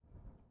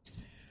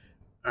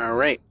All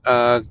right.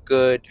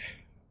 Good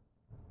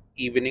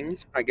evening.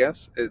 I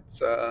guess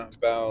it's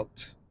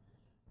about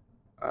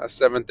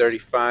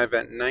 7:35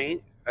 at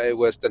night. It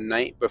was the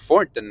night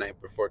before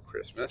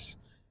Christmas,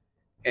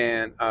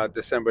 and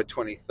December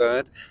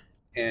 23rd,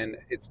 and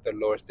it's the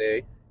Lord's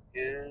Day,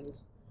 and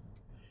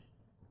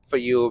for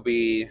you will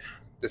be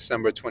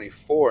December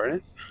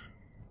 24th.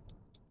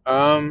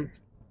 Um.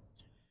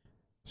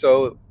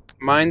 So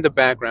mind the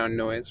background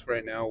noise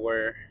right now.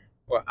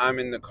 I'm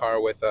in the car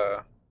with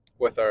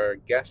our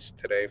guests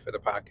today for the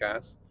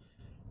podcast.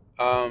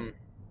 Um.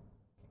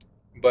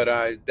 But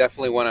I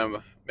definitely want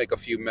to make a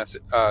few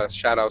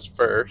shout outs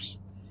first.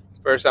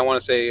 First, I want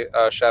to say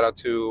a shout out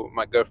to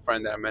my good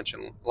friend that I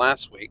mentioned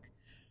last week.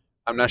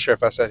 I'm not sure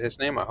if I said his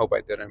name. I hope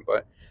I didn't.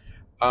 But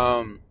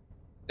um,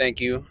 thank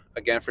you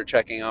again for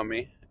checking on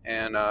me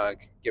and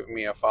giving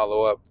me a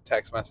follow up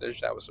text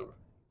message. He's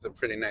a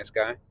pretty nice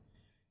guy.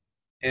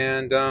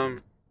 And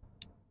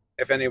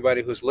if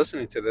anybody who's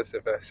listening to this,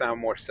 if I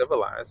sound more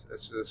civilized,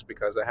 it's just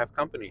because I have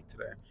company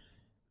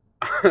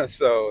today.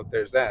 So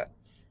there's that.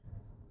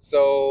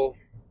 So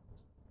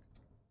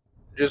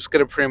just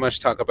gonna pretty much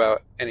talk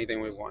about anything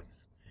we want.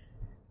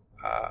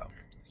 Uh,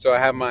 so I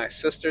have my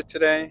sister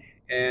today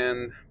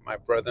and my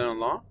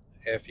brother-in-law.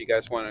 If you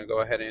guys want to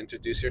go ahead and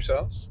introduce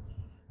yourselves,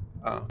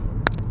 uh,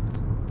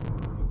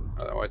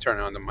 I turn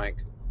on the mic.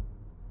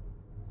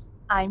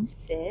 I'm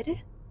Sid.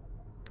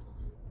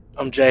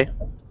 I'm Jay.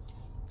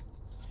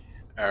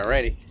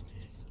 Alrighty.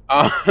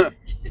 Uh,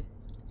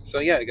 so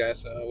yeah,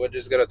 guys, we're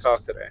just gonna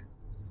talk today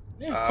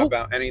Yeah, cool.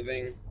 about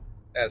anything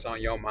that's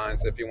on your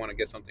minds. If you want to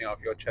get something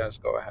off your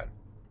chest, go ahead.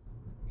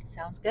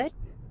 Sounds good.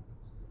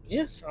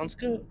 Yeah, sounds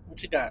good.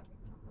 What you got?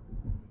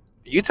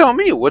 You tell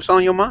me what's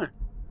on your mind.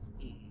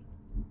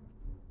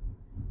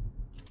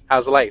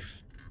 How's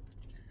life?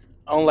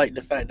 I don't like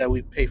the fact that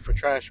we pay for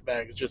trash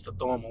bags just to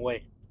throw them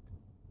away.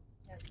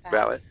 That's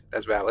Valid. facts.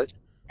 That's valid.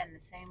 And the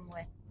same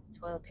with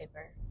toilet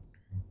paper.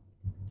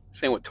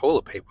 Same with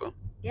toilet paper.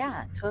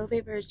 Yeah, toilet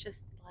paper is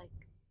just like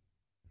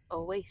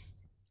a waste.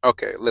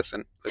 Okay,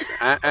 listen.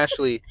 I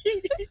actually,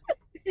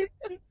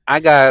 I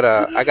got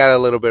a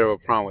little bit of a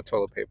problem with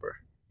toilet paper.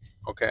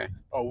 Okay,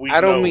 Oh, we I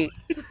don't know. mean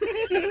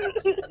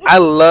I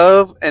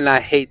love and I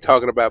hate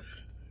talking about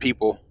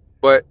people,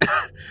 but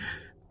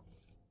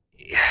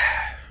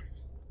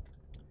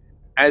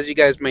as you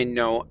guys may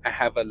know, I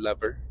have a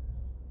lover.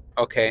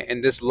 Okay,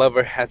 and this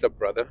lover has a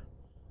brother,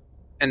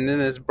 and then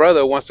this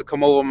brother wants to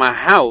come over my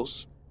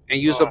house and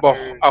use Oh, up I a,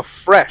 heard. a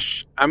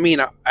fresh, I mean,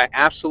 a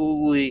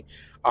absolutely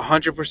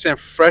 100%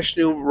 fresh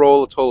new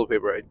roll of toilet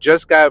paper. It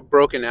just got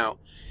broken out,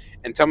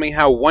 and tell me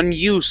how one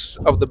use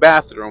of the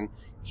bathroom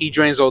he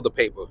drains all the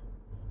paper.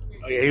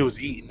 Oh yeah, he was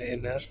eating it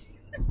in there.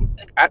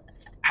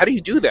 How do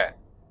you do that?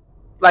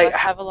 Like, Like, must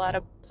have a lot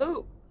of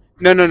poop.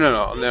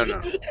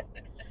 no.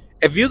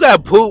 If you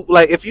got poop,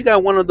 like if you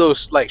got one of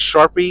those like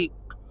Sharpie,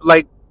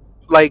 like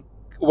like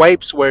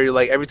wipes where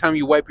like every time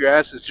you wipe your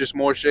ass, it's just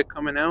more shit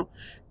coming out.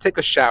 Take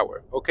a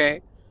shower,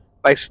 okay?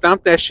 Like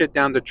stomp that shit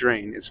down the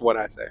drain is what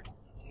I say.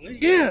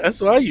 Yeah, that's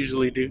what I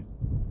usually do.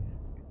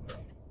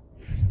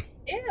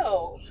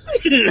 Ew.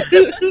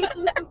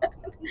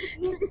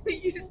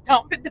 You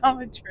stomp it down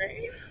the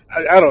drain?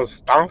 I don't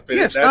stomp it.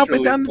 Yeah, stomp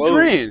it naturally down the flows.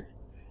 drain,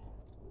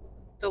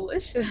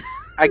 Delicious.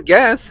 I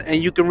guess,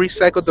 and you can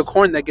recycle the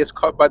corn that gets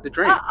caught by the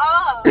drain.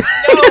 No.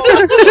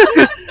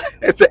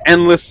 It's an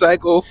endless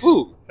cycle of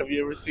food. Have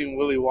you ever seen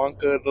Willy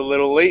Wonka at the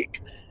Little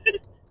Lake?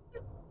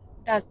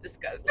 That's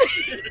disgusting.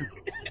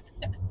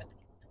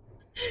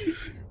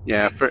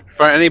 Yeah, for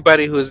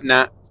anybody who's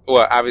not,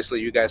 well,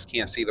 obviously you guys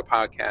can't see the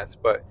podcast,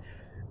 but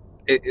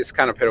it's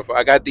kind of pitiful.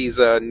 I got these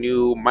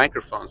new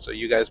microphones, so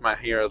you guys might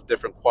hear a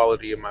different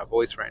quality of my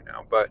voice right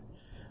now,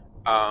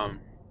 um,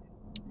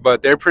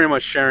 but they're pretty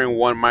much sharing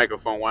one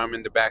microphone while I'm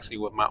in the backseat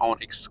with my own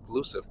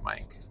exclusive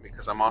mic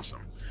because I'm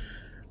awesome.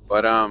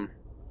 But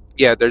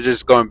yeah, they're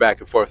just going back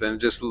and forth, and it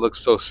just looks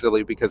so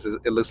silly because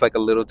it looks like a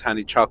little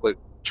tiny chocolate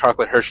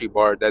Hershey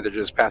bar that they're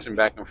just passing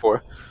back and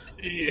forth.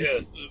 Yeah,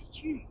 that's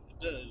true.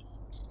 It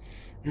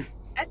does.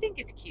 I think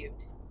it's cute.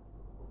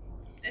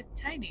 It's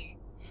tiny.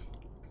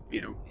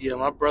 You know, Yeah,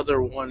 my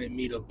brother wanted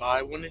me to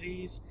buy one of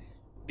these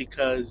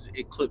because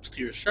it clips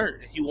to your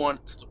shirt. He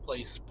wants to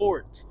play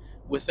sports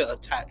with it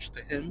attached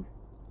to him,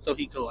 so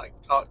he could like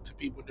talk to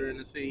people during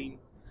the thing,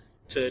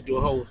 to do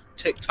a whole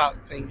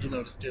TikTok thing. You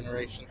know, this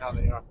generation how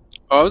they are.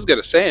 oh, I was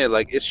gonna say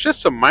like it's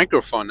just a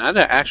microphone, not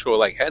an actual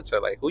like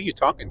headset. Like who you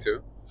talking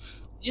to?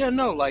 Yeah,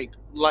 no, like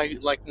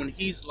when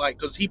he's like,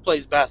 because he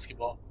plays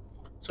basketball,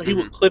 so he Mhm.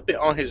 would clip it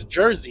on his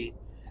jersey,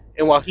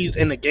 and while he's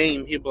in the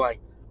game, he'd be like,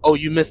 "Oh,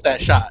 you missed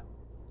that shot,"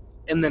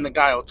 and then the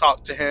guy will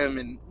talk to him,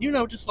 and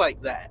just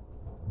like that.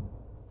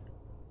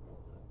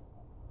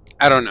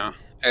 I don't know.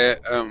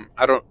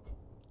 I don't.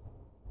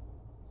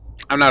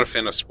 I'm not a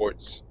fan of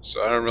sports,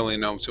 so I don't really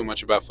know too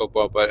much about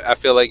football. But I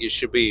feel like you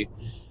should be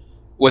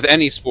with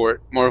any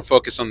sport more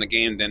focused on the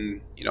game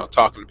than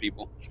talking to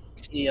people.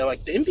 Yeah,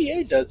 like the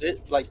NBA does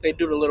it. Like they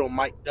do the little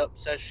mic'd up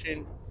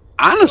session.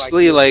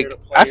 Honestly, you'll hear like, the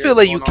I feel players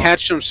like you going off.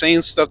 catch them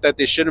saying stuff that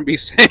they shouldn't be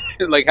saying,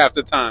 like, half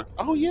the time.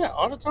 Oh yeah,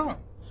 all the time.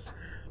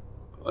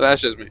 Well,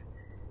 that's just me.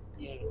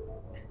 Yeah,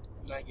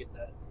 I get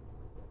that.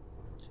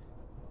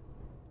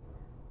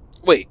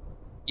 Wait,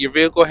 your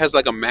vehicle has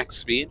like a max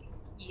speed?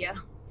 Yeah.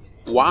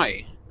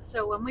 Why?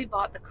 So when we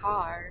bought the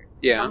car,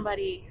 Yeah.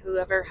 somebody,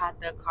 whoever had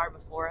the car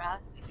before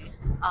us,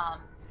 Mhm.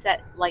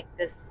 set like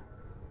this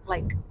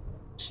like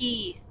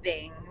key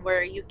thing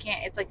where you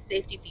can't, it's like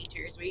safety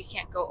features where you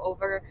can't go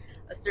over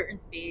a certain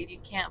speed, you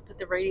can't put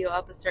the radio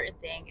up a certain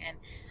thing, and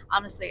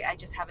honestly I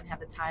just haven't had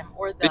the time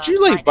or the Did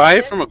you like buy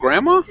it finances from a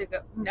grandma? to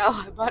go. No,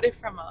 I bought it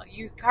from a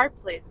used car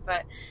place,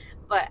 but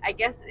I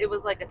guess it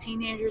was like a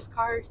teenager's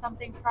car or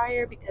something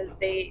prior, because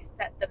they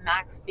set the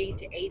max speed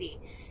to 80,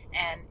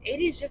 and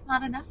 80 is just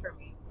not enough for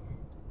me.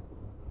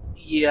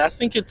 Yeah, I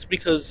think it's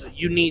because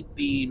you need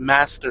the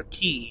master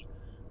key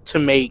to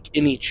make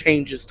any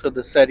changes to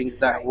the settings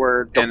that Right.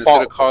 were And it's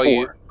gonna default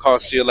before.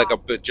 cost you like a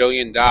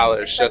bajillion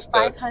dollars It's just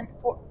like to.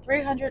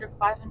 $300 or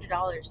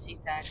 $500, she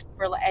said,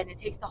 and it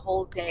takes the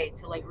whole day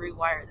to like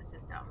rewire the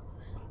system.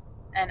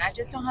 And I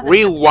just don't have that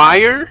kind of time.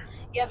 Rewire?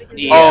 Yeah, because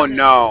Yeah. Oh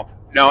no,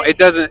 it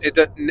doesn't.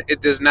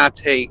 It does not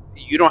take.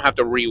 You don't have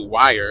to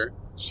rewire.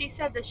 She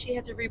said that she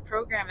had to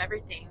reprogram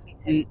everything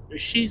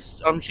because She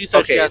said she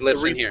Okay, has to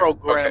listen here.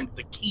 reprogram Okay.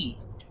 the key.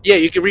 Yeah,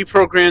 you can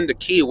reprogram the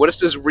key. What is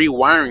this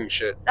rewiring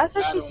shit? that's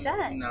what I she don't-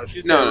 said. No,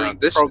 she said No.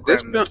 This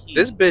reprogram the key.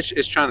 this bitch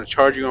is trying to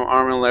charge you an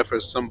arm and leg for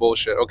some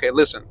bullshit. Okay,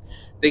 listen.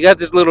 They got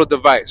this little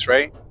device,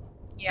 right?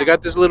 Yeah. They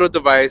got this little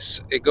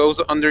device. It goes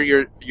under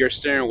your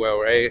steering wheel,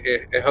 right?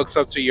 It hooks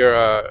up to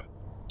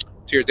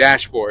your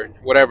dashboard,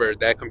 whatever,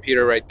 that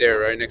computer right there,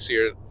 right next to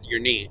your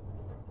knee.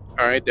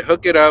 All right, they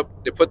hook it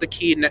up. They put the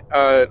key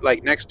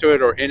like next to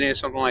it or in it,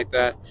 something like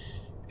that,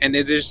 and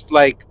they just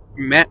like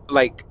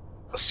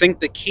sync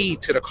the key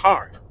to the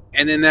car,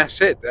 and then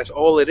that's it. That's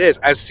all it is.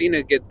 I've seen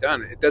it get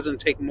done. It doesn't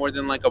take more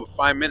than like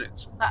 5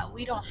 minutes. But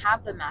we don't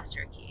have the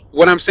master key.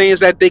 What I'm saying is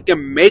that they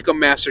can make a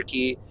master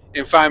key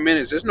in 5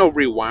 minutes. There's no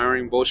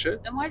rewiring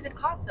bullshit. Then why does it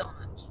cost so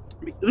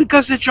much?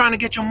 Because they're trying to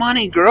get your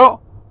money,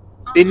 girl.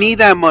 They need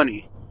that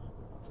money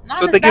Not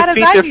so as they bad can as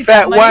feed I their need fat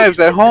that money. wives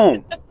at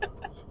home.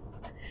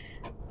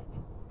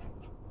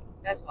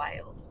 That's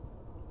wild.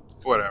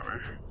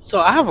 Whatever. So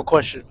I have a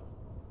question.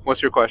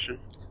 What's your question?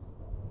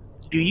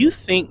 Do you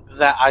think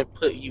that I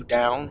put you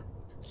down?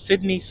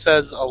 Sydney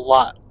says a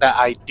lot that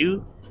I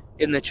do,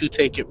 and that you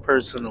take it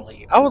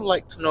personally. I would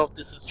like to know if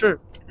this is true.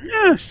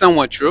 Yeah,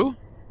 somewhat true.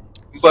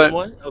 But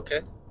Someone?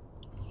 Okay.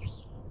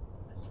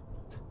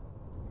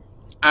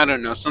 I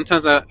don't know.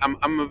 Sometimes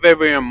I'm a very,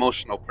 very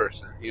emotional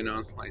person. You know,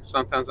 it's like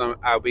sometimes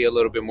I'll be a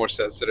little bit more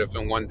sensitive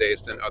in one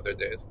days than other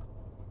days.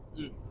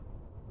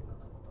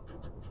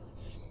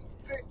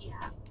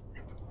 Yeah.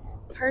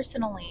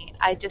 Personally,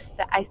 I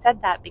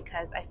said that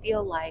because I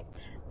feel like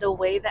the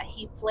way that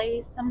he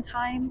plays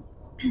sometimes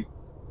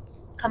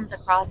comes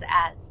across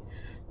as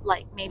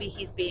like maybe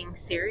he's being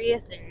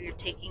serious and you're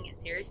taking it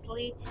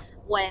seriously,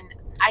 when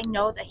I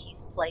know that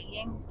he's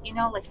playing,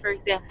 like for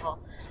example,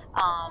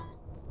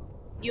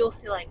 you'll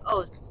see like,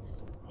 oh,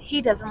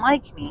 he doesn't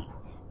like me,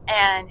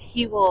 and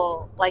he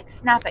will like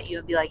snap at you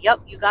and be like, yep,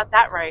 you got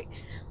that right,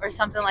 or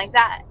something like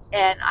that.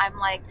 And I'm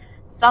like,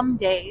 some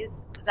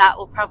days that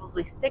will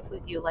probably stick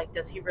with you, like,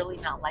 does he really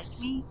not like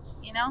me,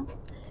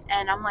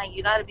 and I'm like,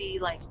 you got to be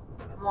like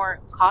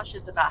more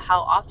cautious about how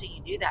often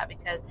you do that,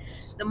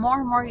 because the more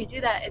and more you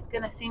do that, it's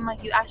going to seem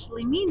like you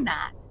actually mean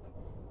that.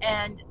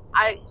 And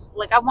I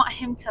want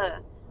him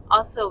to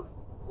also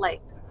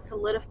like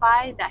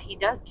solidify that he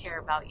does care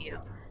about you,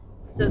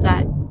 so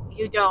that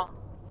you don't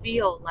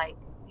feel like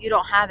you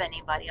don't have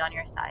anybody on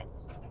your side.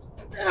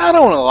 I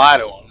don't want to lie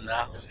to him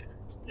now.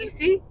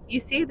 You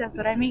see, that's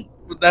what I mean.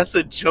 But that's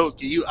a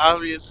joke, and you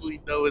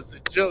obviously know it's a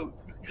joke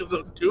because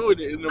I'm doing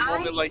it in a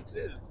moment like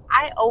this.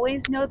 I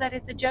always know that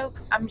it's a joke.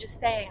 I'm just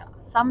saying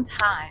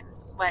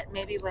sometimes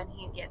when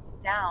he gets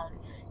down,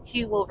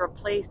 he will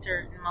replay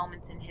certain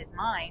moments in his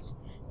mind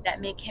that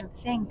make him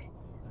think,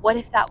 what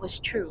if that was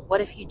true? What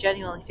if he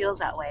genuinely feels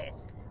that way?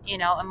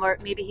 And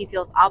maybe he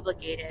feels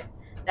obligated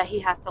that he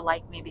has to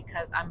like me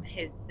because I'm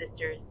his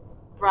sister's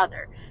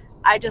brother.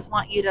 I just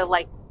want you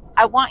to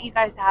I want you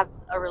guys to have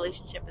a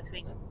relationship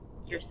between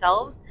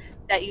yourselves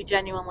that you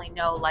genuinely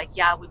know, like,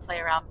 yeah, we play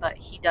around, but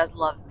he does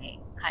love me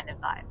kind of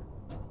vibe.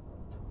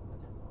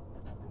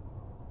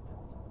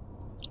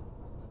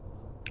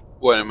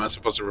 What am I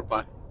supposed to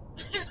reply?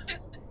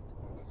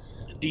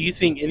 Do you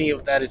think any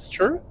of that is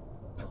true?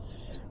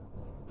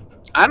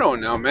 I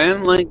don't know,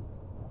 man. Like,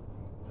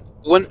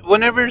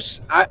 whenever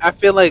I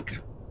feel like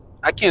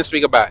I can't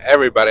speak about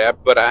everybody,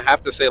 but I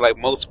have to say, like,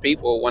 most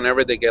people,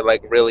 whenever they get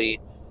like really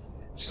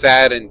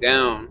sad and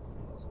down,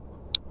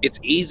 it's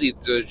easy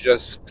to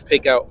just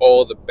pick out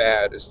all the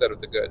bad instead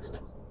of the good.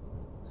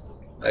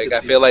 Like,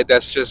 I feel like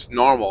that's just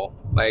normal.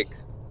 Like,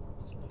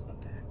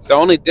 the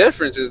only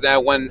difference is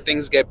that when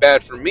things get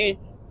bad for me,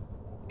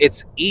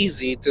 it's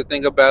easy to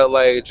think about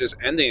like just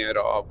ending it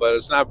all. But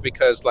it's not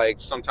because like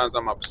sometimes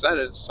I'm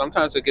upset.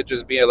 Sometimes it could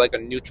just be like a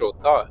neutral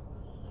thought.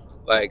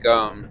 Like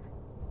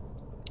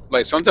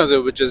Like sometimes it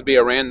would just be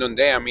a random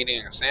day I'm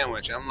eating a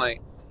sandwich and I'm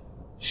like,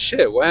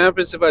 shit, what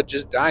happens if I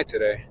just die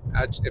today?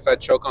 If I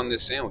choke on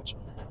this sandwich?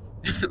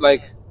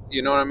 Like,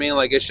 you know what I mean?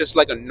 Like it's just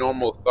like a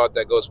normal thought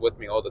that goes with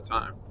me all the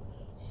time.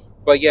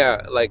 But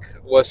yeah, like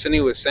what Cindy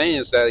was saying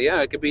is that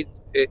yeah, it could be.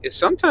 It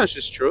sometimes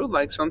it's true.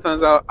 Like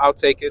sometimes I'll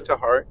take it to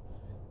heart,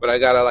 but I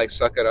gotta like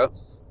suck it up.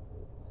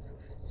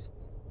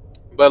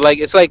 But like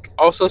it's like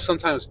also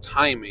sometimes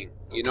timing.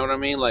 You know what I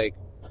mean? Like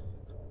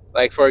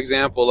for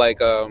example, like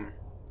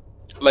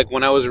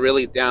when I was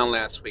really down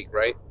last week,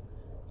 right?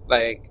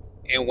 Like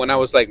and when I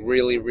was like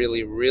really,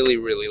 really, really,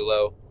 really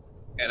low,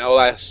 and all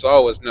I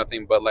saw was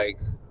nothing but like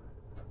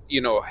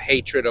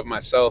hatred of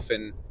myself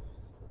and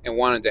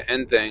wanted to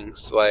end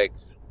things. Like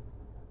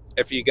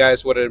if you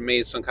guys would have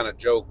made some kind of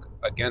joke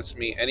against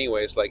me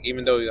anyways, like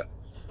even though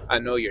I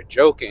know you're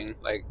joking,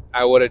 like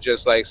I would have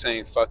just like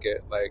saying fuck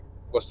it, like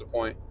what's the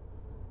point?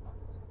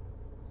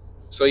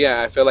 So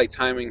yeah, I feel like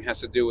timing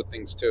has to do with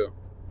things too.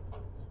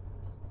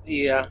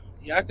 Yeah,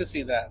 I can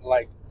see that.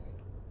 Like,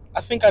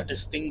 I think I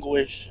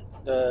distinguish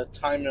the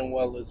timing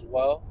well as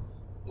well.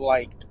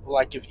 Like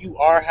if you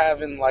are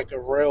having like a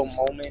real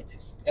moment,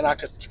 and I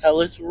could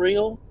tell it's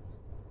real,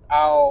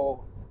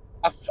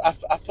 I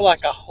feel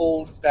like I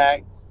hold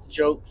back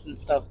jokes and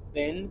stuff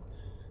then.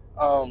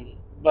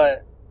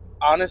 But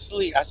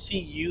honestly, I see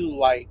you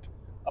like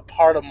a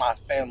part of my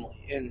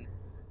family, and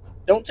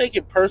don't take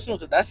it personal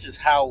because that's just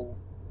how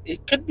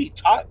it could be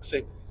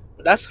toxic,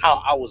 but that's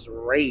how I was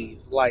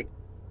raised. Like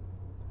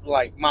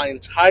my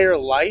entire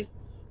life,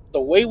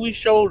 the way we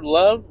showed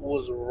love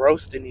was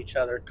roasting each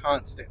other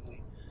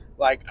constantly.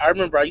 Like I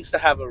remember I used to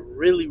have a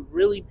really,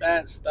 really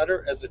bad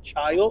stutter as a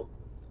child.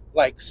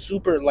 Like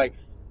super like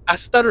I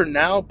stutter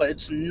now, but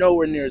it's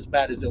nowhere near as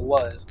bad as it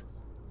was.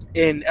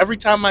 And every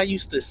time I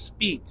used to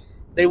speak,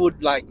 they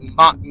would like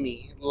mock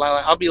me.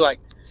 Like I'll be like,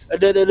 da,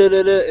 da, da,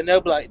 da, da, and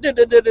they'll be like, da,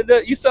 da, da, da, da,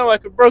 you sound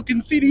like a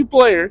broken CD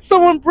player.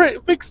 Someone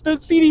fixed the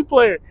CD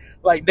player.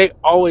 Like they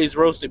always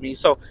roasted me.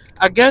 So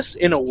I guess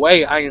in a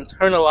way, I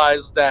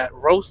internalized that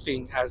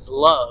roasting as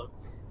love,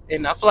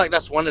 and I feel like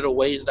that's one of the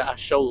ways that I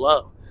show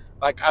love.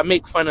 Like I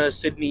make fun of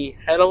Sydney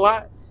head a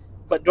lot,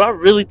 but do I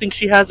really think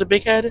she has a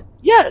big head?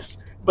 Yes,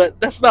 but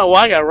that's not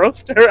why I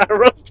roast her. I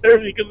roast her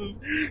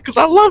because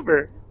I love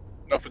her.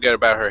 Don't forget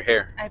about her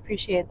hair. I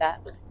appreciate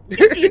that.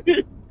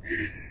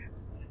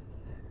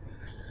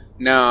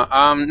 No,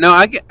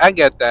 I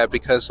get that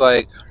because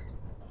like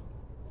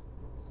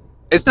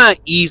it's not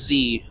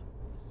easy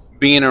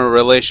being in a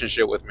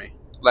relationship with me.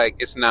 Like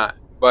it's not.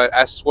 But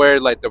I swear,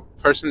 like the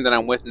person that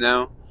I'm with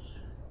now,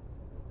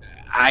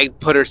 I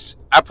put her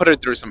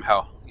through some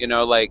hell.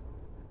 Like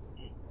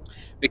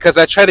because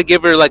I try to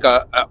give her like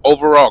a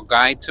overall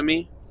guide to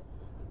me,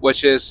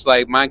 which is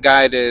like my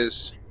guide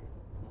is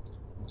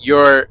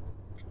your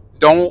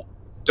don't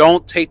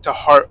take to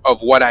heart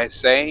of what I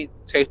say,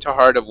 take to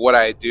heart of what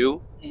I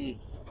do.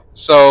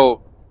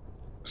 So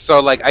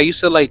like I used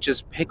to like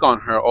just pick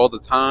on her all the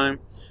time,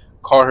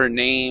 call her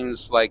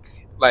names, like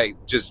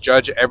just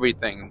judge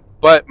everything.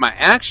 But my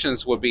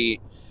actions would be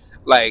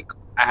like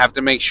I have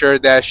to make sure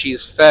that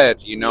she's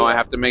fed. I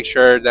have to make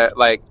sure that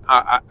like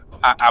I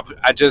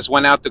just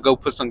went out to go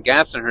put some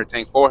gas in her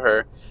tank for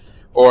her,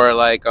 or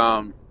like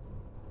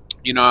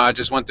I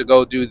just went to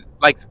go do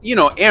like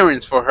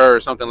errands for her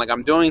or something. Like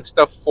I'm doing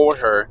stuff for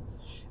her,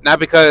 not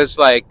because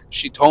like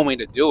she told me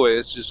to do it.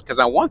 It's just because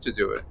I want to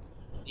do it.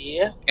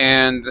 Yeah.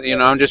 And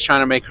I'm just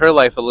trying to make her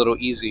life a little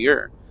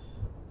easier.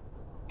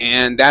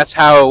 And that's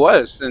how it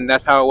was, and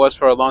that's how it was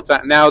for a long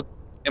time. Now,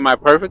 am I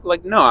perfect?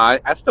 Like, no, I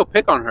still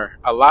pick on her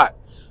a lot.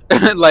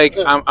 Like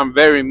I'm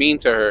very mean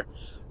to her,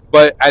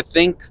 but I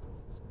think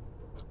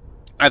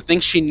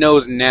she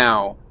knows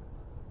now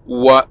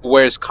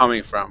where it's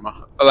coming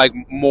from, like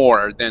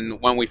more than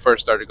when we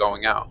first started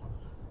going out.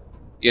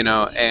 And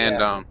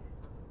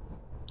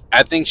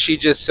I think she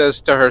just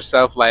says to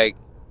herself like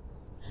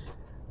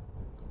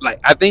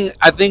I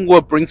think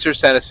what brings her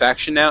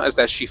satisfaction now is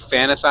that she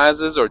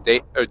fantasizes or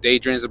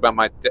daydreams about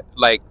my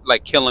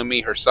like killing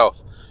me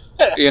herself,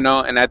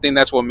 and I think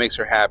that's what makes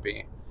her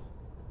happy.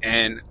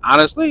 And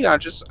honestly, I'm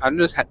just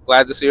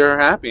glad to see her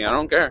happy. I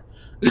don't care.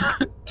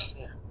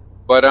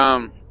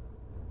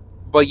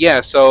 But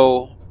yeah,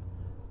 so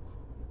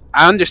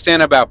I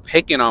understand about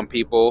picking on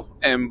people,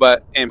 and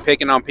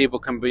picking on people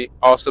can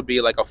also be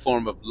like a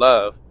form of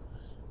love.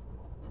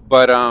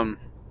 But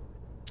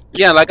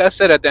yeah, like I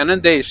said, at the end of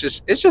the day,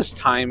 it's just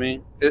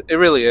timing. It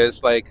really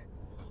is. Like,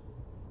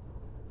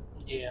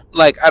 yeah,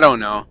 like I don't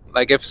know.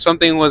 Like if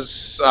something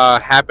was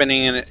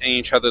happening in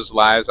each other's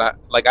lives, I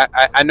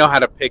know how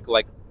to pick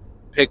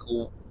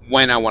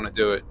when I want to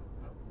do it.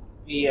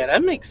 Yeah,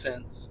 that makes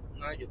sense.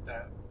 I get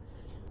that.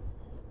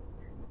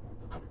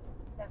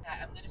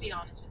 I'm gonna be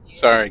honest with you.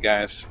 Sorry,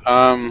 guys.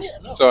 No.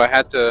 So I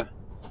had to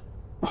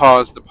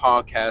pause the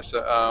podcast.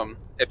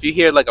 If you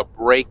hear like a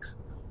break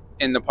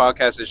in the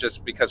podcast, it's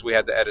just because we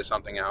had to edit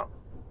something out.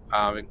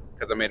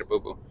 Because I made a boo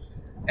boo.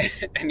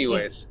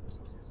 Anyways,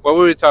 what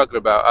were we talking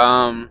about?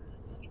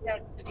 You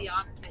said to be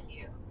honest with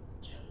you.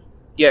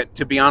 Yeah,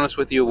 to be honest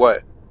with you,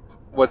 what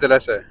did I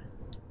say?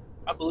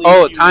 I believe.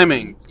 Oh,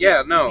 timing.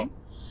 Yeah, Mhm. no.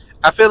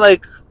 I feel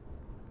like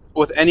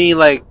with any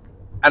like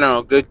I don't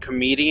know good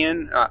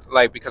comedian,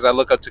 like because I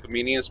look up to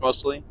comedians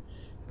mostly,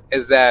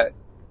 is that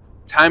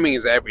timing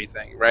is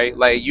everything, right?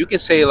 Like you can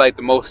say like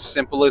the most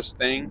simplest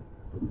thing,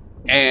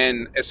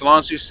 and as long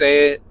as you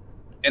say it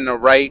in the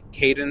right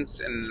cadence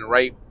and the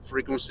right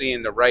frequency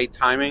and the right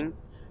timing,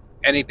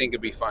 anything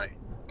could be funny.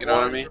 You know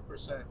what I mean?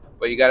 100%.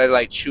 But you gotta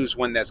like choose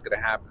when that's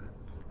gonna happen.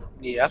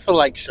 Yeah, I feel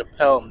like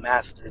Chappelle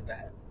mastered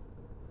that.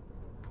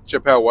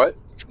 Chappelle, what?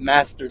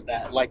 Mastered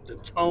that, like the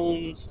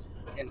tones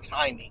and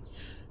timing.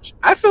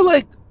 I feel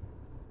like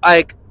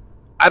I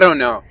don't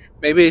know.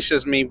 Maybe it's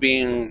just me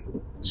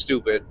being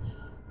stupid,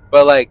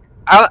 but like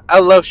I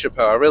love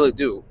Chappelle, I really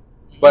do.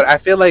 But I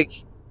feel like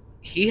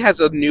he has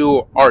a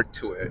new art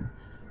to it,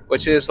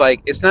 which is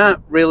like it's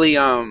not really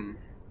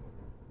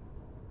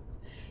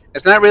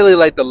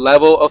like the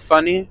level of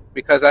funny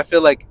because I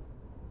feel like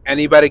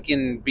anybody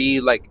can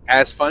be like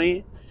as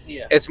funny.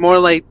 Yeah. It's more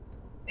like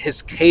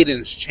his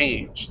cadence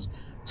changed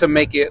to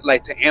make it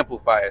like to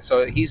amplify it.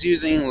 So he's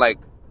using like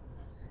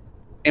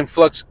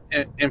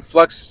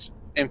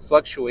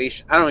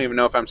influctuation. I don't even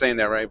know if I'm saying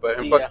that right, but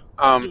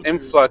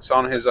influx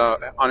on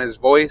his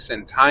voice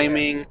and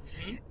timing,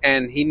 Mhm.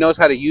 and he knows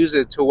how to use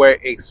it to where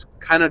it's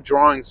kind of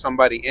drawing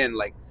somebody in.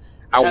 Like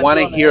I That's want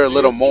to on hear a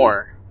little accuracy.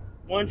 more.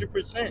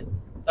 100%.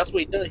 That's what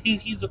he does.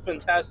 He's a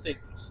fantastic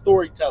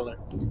storyteller.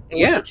 And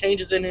Yeah. with the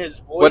changes in his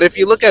voice. But if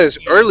you look at his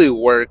early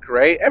work,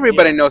 right?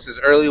 Everybody knows his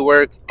early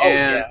work,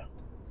 and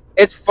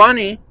it's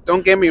funny.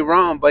 Don't get me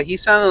wrong, but he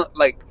sounded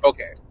like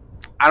okay.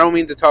 I don't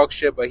mean to talk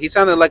shit, but he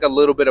sounded like a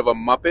little bit of a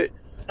Muppet.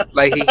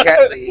 Like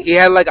he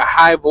had like a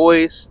high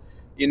voice.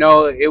 You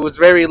know, it was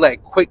very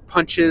like quick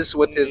punches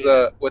with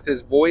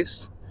his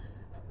voice.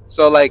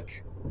 So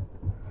like,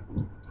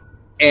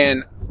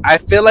 and I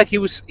feel like he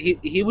was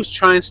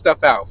trying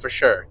stuff out for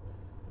sure.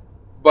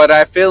 But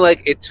I feel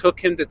like it took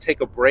him to take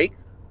a break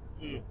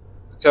Mm.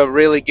 to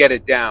really get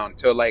it down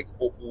to like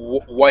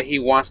what he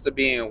wants to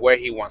be and where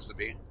he wants to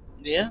be.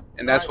 Yeah.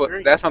 And I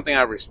agree. that's something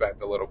I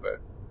respect a little bit.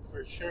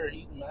 For sure,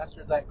 he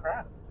mastered that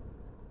craft.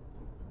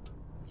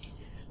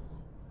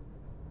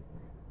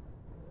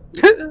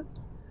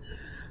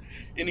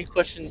 Any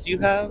questions you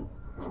have?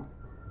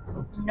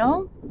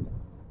 No,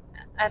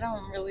 I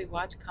don't really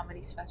watch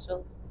comedy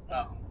specials.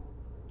 Oh.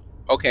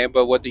 Okay,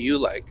 but what do you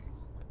like?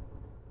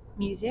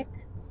 Music,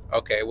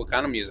 Okay, what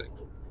kind of music?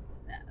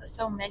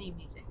 so many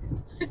musics.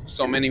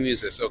 So many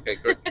musics. Okay,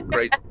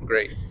 great.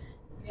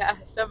 Yeah,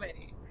 so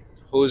many.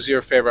 Who's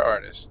your favorite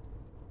artist?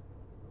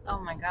 Oh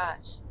my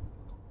gosh,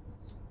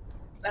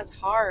 that's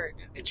hard.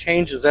 It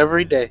changes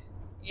every day.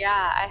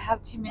 Yeah, I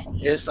have too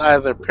many. It's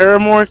either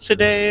Paramore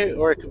today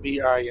or it could be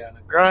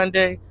Ariana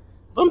Grande.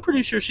 But I'm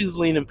pretty sure she's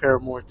leaning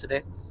Paramore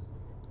today.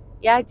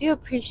 Yeah, I do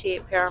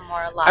appreciate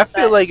Paramore a lot. I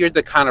feel but like you're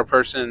the kind of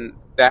person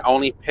that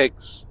only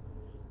picks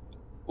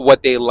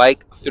what they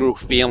like through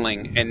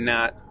feeling and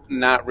not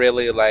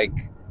really like,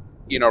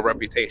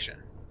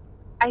 reputation.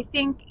 I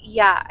think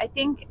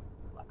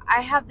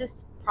I have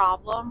this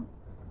problem.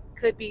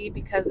 Could be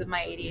because of my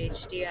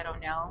ADHD, I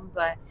don't know,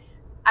 but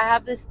I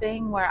have this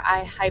thing where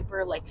I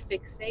hyper like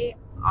fixate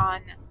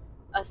on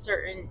a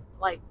certain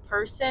like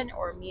person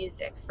or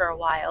music for a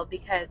while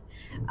because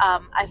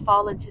I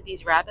fall into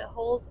these rabbit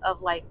holes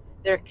of like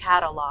their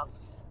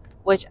catalogs,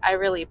 which I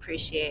really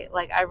appreciate.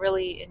 Like I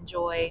really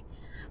enjoy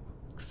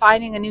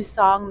finding a new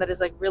song that is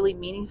like really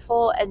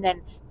meaningful and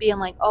then being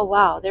like, oh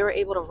wow, they were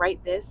able to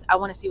write this. I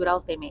want to see what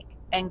else they make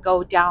and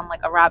go down like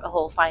a rabbit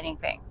hole finding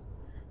things.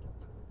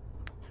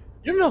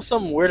 You know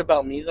something weird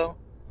about me though?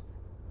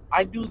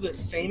 I do the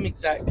same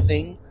exact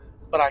thing,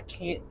 but I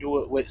can't do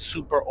it with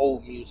super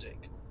old music.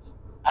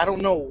 I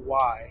don't know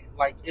why.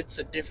 Like it's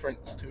a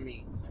difference to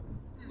me.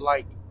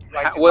 Like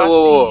if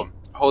Whoa.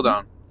 Hold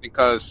on,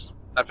 because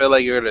I feel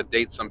like you're gonna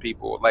date some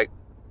people. Like,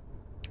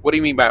 what do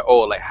you mean by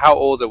old? Like, how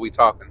old are we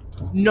talking?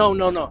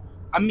 No.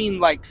 I mean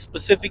like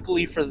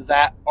specifically for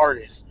that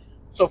artist.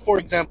 So for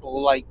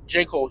example, like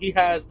J. Cole, he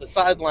has the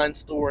Sideline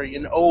Story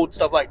and old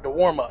stuff like The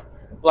Warm Up,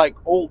 like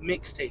old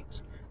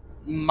mixtapes.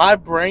 My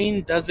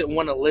brain doesn't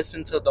want to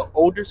listen to the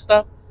older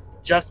stuff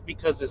just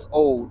because it's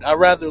old. I'd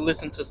rather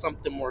listen to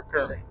something more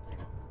current.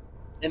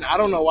 And I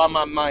don't know why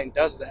my mind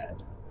does that.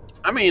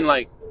 I mean,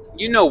 like,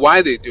 you know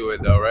why they do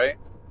it though, right?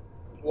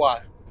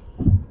 Why?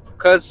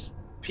 Because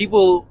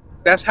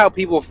that's how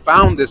people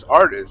found this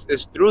artist,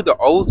 is through the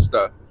old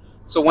stuff.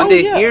 So when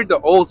they hear the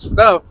old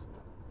stuff,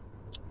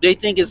 they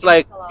think it's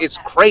like it's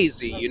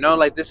crazy,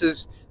 like this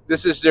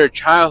is their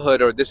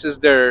childhood or this is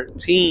their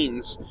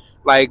teens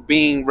like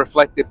being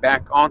reflected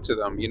back onto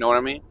them, you know what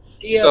I mean?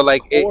 Yeah, so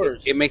like of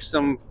it makes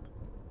them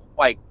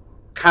like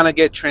kind of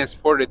get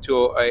transported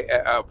to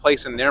a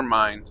place in their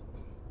mind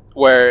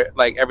where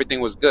like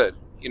everything was good,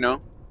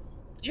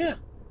 Yeah.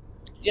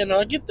 No,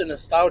 I get the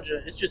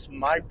nostalgia. It's just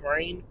my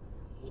brain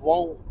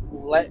won't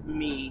let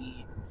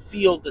me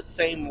feel the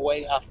same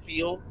way I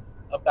feel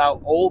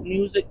about old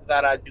music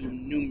that I do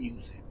new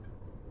music.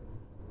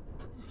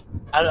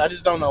 I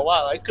just don't know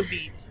why. Like, it could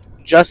be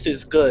just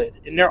as good.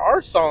 And there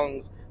are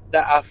songs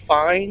that I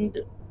find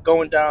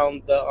going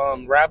down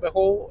the rabbit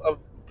hole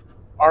of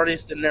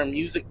artists and their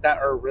music that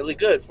are really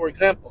good. For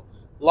example,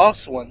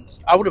 Lost Ones.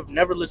 I would have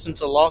never listened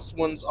to Lost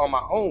Ones on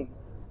my own,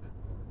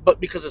 but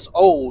because it's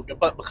old,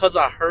 but because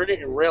I heard it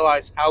and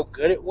realized how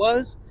good it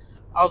was,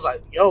 I was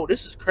like, yo,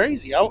 this is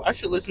crazy. I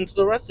should listen to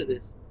the rest of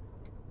this.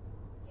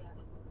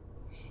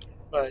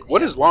 But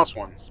What yeah. is Lost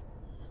Ones?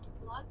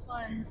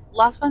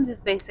 Lost Ones is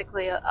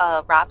basically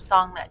a rap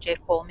song that J.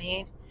 Cole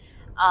made.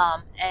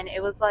 And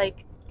it was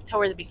like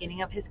toward the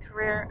beginning of his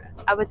career,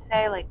 I would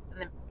say, like,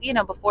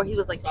 before he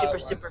was like super,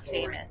 super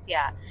famous.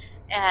 Yeah.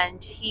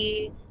 And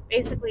he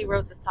basically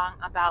wrote the song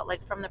about,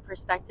 like, from the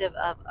perspective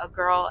of a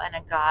girl and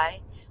a guy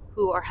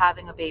who are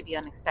having a baby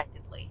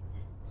unexpectedly.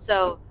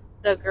 So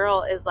the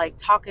girl is like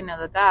talking to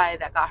the guy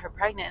that got her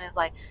pregnant and is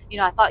like,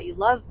 I thought you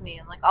loved me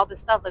and like all this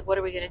stuff, like, what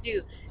are we going to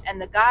do? And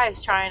the guy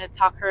is trying to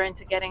talk her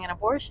into getting an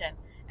abortion.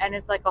 And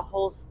it's like a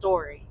whole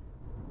story.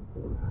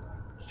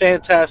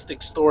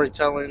 Fantastic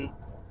storytelling,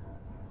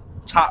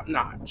 top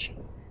notch.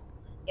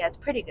 Yeah, it's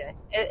pretty good.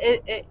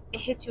 It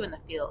hits you in the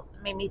feels.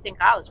 It made me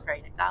think I was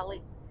pregnant.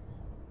 Golly.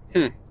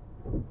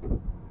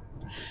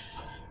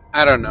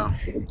 I don't know.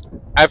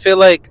 I feel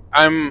like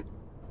I'm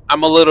a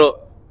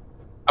little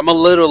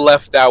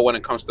left out when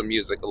it comes to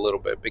music a little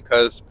bit,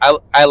 because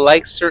I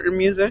like certain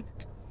music,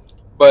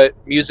 but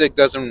music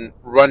doesn't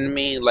run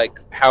me like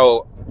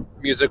how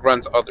music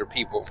runs other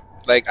people.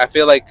 Like, I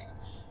feel like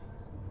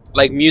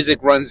music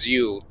runs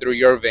you through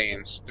your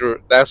veins.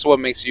 That's what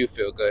makes you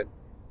feel good.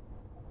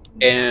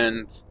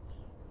 And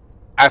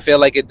I feel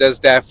like it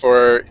does that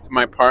for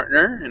my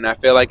partner, and I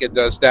feel like it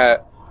does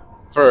that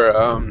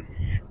for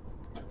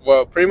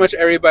pretty much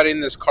everybody in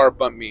this car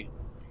but me.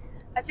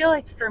 I feel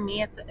like for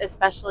me it's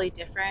especially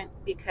different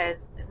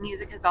because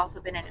music has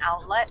also been an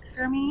outlet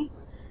for me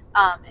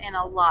in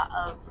a lot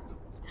of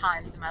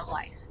times in my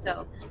life.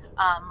 So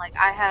like,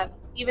 I have,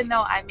 even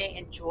though I may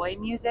enjoy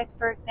music,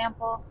 for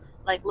example,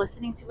 like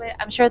listening to it,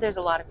 I'm sure there's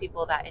a lot of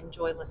people that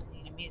enjoy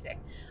listening to music,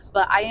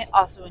 but I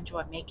also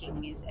enjoy making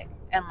music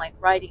and like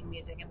writing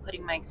music and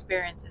putting my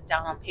experiences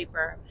down on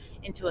paper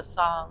into a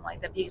song,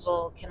 like, that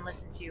people can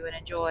listen to and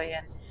enjoy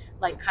and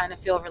like kind of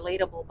feel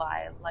relatable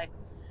by. Like,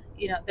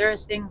 there are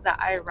things that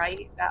I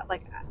write that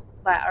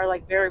are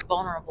like very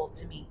vulnerable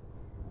to me,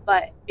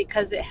 but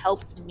because it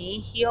helped me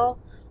heal,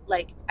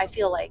 like, I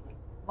feel like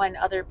when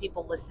other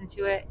people listen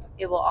to it,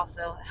 it will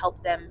also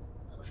help them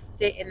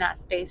sit in that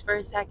space for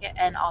a second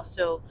and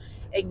also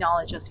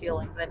acknowledge those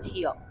feelings and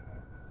heal.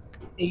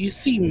 And you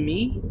see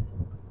me,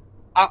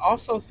 I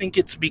also think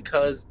it's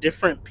because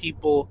different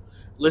people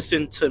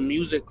listen to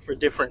music for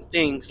different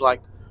things.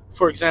 Like,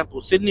 for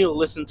example, Sydney will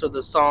listen to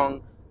the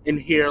song and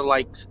hear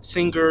like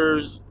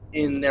singers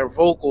in their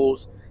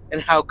vocals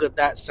and how good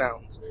that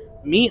sounds.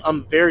 Me,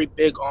 I'm very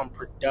big on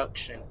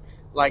production.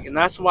 Like, and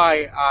that's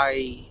why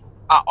I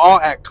all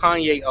at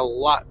Kanye a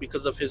lot,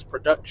 because of his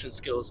production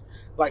skills.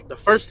 Like, the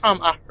first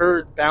time I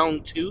heard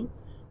Bound 2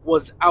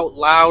 was out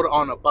loud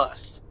on a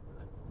bus.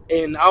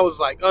 And I was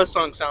like, oh, this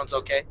song sounds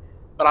okay.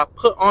 But I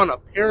put on a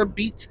pair of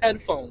Beats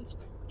headphones,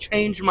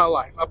 changed my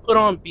life. I put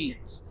on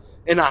Beats,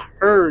 and I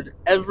heard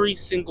every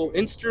single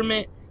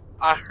instrument.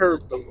 I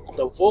heard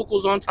the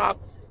vocals on top,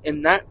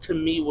 and that to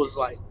me was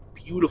like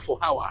beautiful.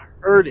 How I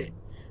heard it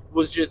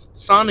was just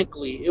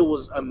sonically, it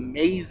was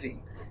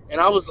amazing.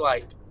 And I was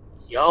like,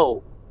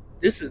 yo,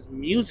 this is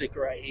music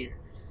right here.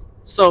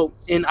 So,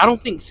 and I don't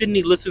think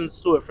Sydney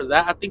listens to it for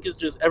that. I think it's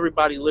just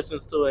everybody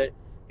listens to it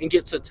and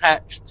gets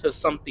attached to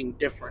something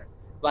different.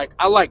 Like,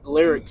 I like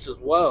lyrics as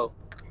well.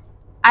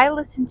 I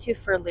listen to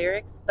for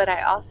lyrics, but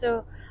I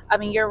also, I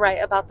mean, you're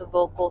right about the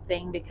vocal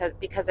thing,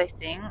 because I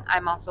sing,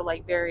 I'm also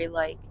like very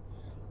like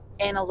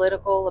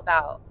analytical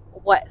about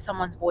what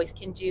someone's voice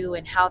can do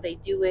and how they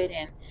do it,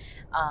 and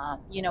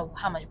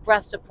how much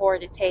breath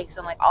support it takes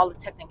and like all the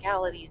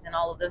technicalities and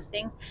all of those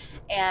things.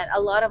 And a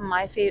lot of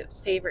my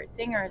favorite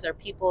singers are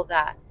people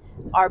that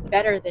are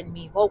better than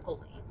me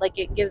vocally. Like,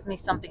 it gives me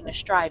something to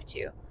strive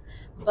to.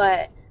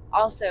 But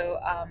also,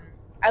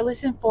 I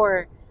listen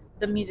for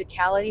the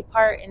musicality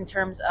part in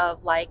terms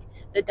of like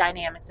the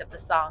dynamics of the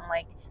song,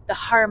 like the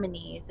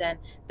harmonies and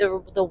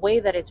the way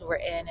that it's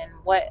written, and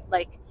what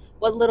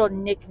little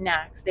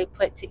knickknacks they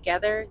put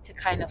together to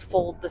kind of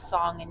fold the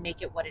song and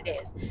make it what it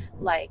is.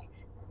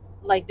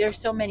 Like there's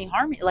so many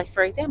harmonies. Like,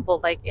 for example,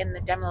 like in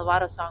the Demi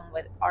Lovato song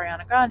with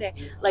Ariana Grande,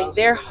 like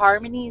their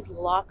harmonies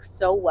lock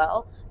so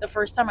well. The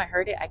first time I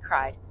heard it, I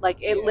cried. Like,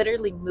 it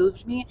literally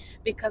moved me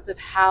because of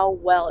how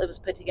well it was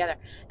put together.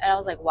 And I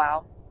was like,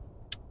 wow,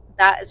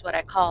 that is what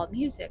I call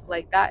music.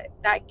 Like, that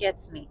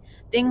gets me.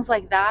 Things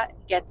like that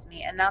gets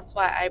me. And that's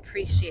why I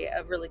appreciate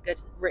a really good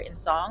written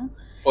song.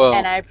 Well,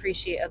 and I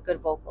appreciate a good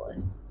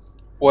vocalist.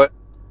 What?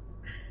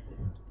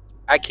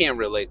 I can't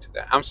relate to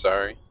that. I'm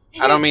sorry.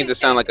 I don't mean to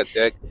sound like a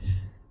dick,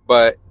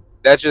 but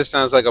that just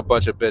sounds like a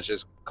bunch of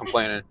bitches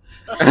complaining.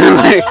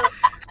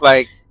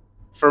 like,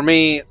 for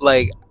me,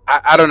 like,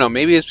 I don't know.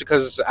 Maybe it's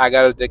because I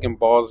got a dick and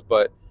balls,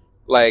 but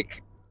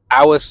like,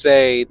 I would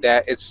say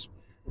that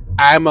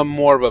I'm a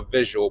more of a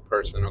visual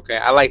person. Okay,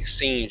 I like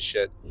seeing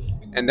shit,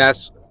 and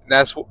that's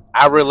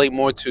I relate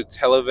more to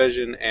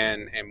television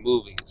and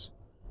movies,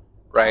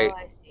 right? Oh,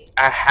 I see.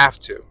 I have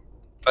to.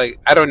 Like,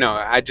 I don't know.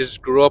 I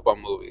just grew up on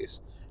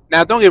movies.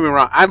 Now, don't get me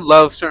wrong. I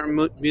love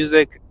certain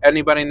music.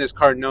 Anybody in this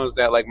car knows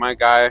that. Like, my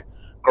guy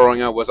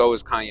growing up was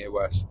always Kanye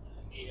West.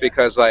 Yeah.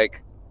 Because,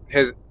 like,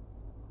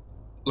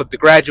 the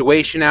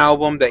Graduation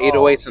album, the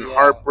 808s and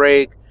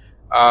Heartbreak,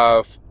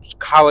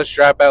 College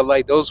Dropout,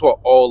 like, those were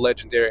all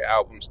legendary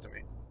albums to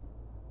me.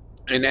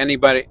 And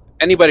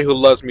anybody who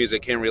loves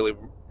music can't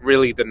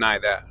really deny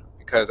that.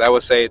 Because I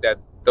would say that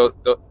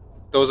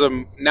those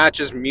are not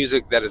just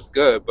music that is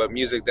good, but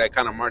music that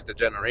kind of marked the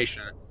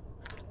generation.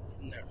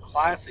 And they're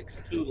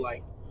classics too.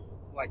 Like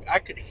I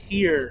could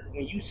hear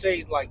when you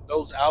say like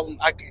those albums,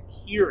 I could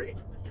hear it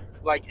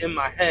like in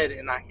my head,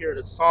 and I hear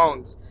the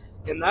songs,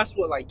 and that's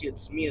what like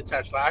gets me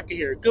attached. Like I can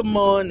hear "Good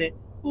Morning,"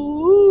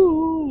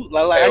 ooh,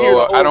 like I hear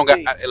the whole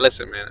thing.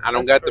 Listen, man, I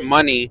don't got the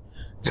money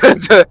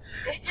to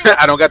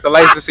I don't got the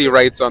licensing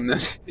rights on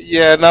this.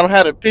 Yeah, and I don't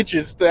have the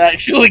pictures to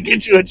actually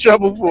get you in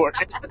trouble for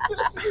it.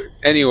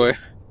 Anyway.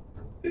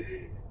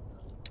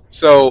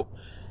 So,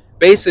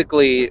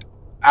 basically,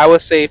 I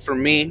would say for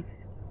me,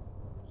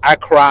 I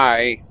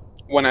cry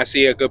when I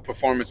see a good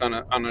performance on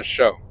a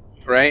show,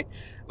 right?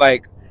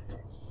 Like,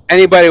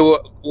 anybody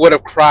would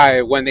have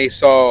cried when they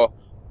saw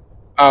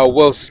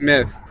Will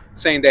Smith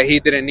saying that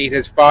he didn't need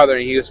his father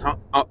and he was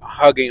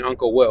hugging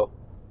Uncle Will.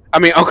 I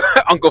mean,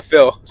 Uncle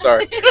Phil.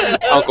 Sorry,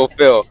 Uncle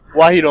Phil.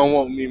 Why he don't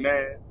want me,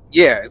 man?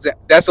 Yeah,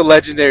 that's a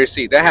legendary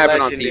scene. That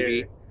happened on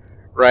TV,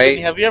 right?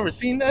 Have you ever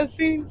seen that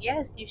scene?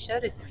 Yes, you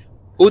showed it to me.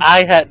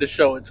 I had to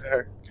show it to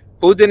her.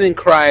 Who didn't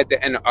cry at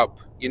the end of Up?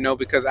 You know,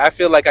 because I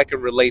feel like I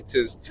could relate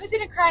to. Who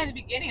didn't cry in the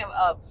beginning of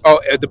Up? Oh,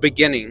 at the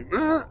beginning.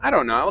 I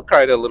don't know. I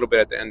cried a little bit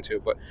at the end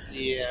too, but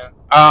yeah.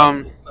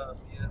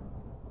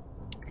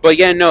 But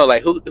yeah, no,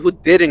 like who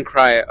didn't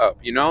cry at Up?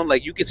 You know,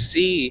 like you could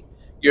see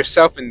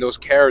yourself in those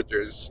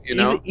characters. You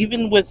know,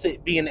 even with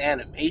it being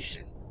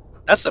animation,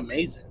 that's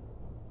amazing.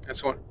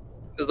 That's what.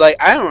 Like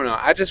I don't know.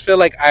 I just feel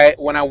like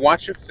when I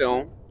watch a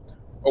film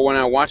or when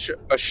I watch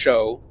a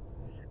show,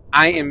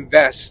 I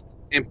invest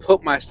and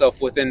put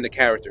myself within the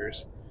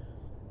characters.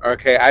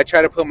 Okay, I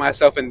try to put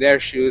myself in their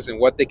shoes and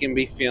what they can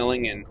be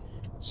feeling and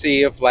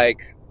see if,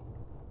 like,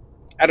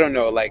 I don't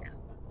know, like,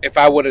 if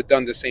I would have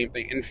done the same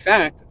thing. In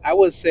fact, I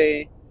would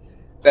say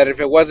that if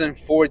it wasn't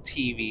for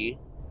TV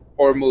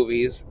or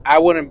movies, I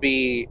wouldn't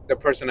be the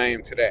person I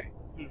am today.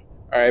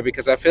 All right,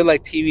 because I feel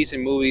like TVs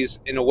and movies,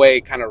 in a way,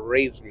 kind of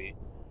raised me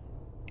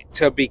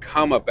to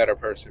become a better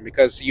person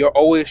because you're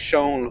always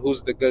shown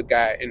who's the good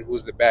guy and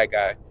who's the bad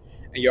guy.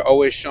 And you're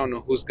always shown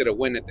who's going to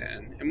win at the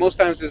end. And most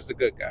times it's the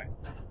good guy.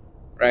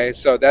 Right?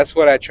 So that's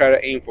what I try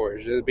to aim for,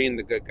 is just being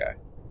the good guy.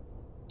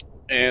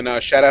 And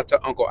shout out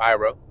to Uncle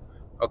Iroh.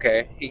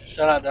 Okay?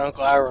 Shout out to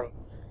Uncle Iroh.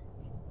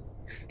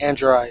 And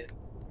Jiraiya.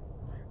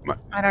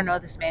 I don't know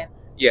this man.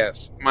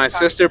 Yes. My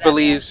sister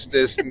believes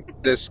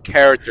this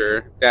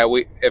character that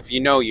if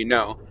you know, you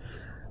know.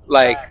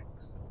 Like,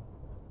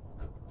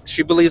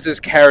 she believes this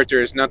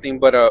character is nothing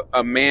but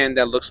a man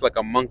that looks like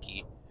a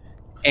monkey.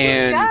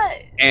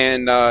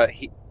 And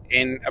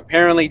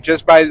apparently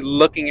just by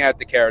looking at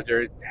the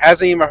character,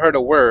 hasn't even heard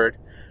a word.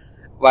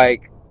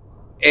 Like,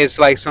 it's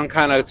like some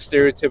kind of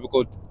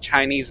stereotypical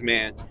Chinese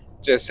man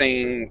just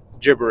saying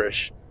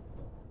gibberish.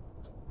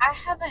 I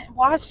haven't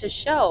watched the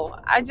show.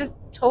 I just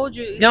told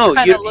you. No,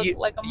 you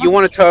like a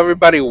want to tell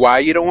everybody why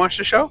you don't watch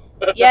the show?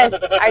 Yes,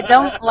 I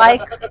don't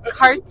like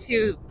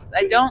cartoons.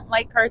 I don't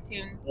like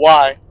cartoons.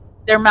 Why?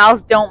 Their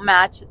mouths don't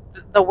match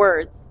the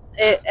words.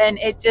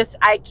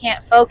 I can't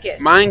focus.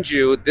 Mind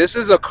you, this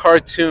is a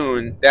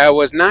cartoon that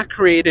was not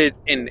created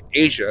in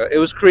Asia. It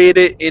was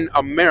created in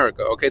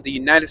America, okay, the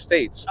United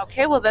States.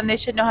 Okay, well then they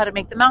should know how to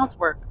make the mouths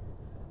work.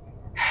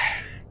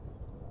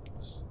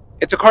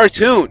 It's a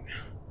cartoon.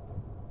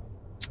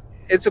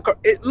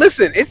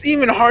 Listen, it's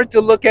even hard to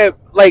look at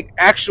like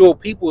actual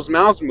people's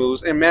mouth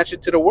moves and match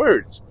it to the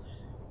words.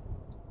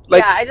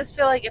 Like, yeah, I just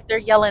feel like if they're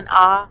yelling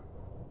ah,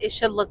 it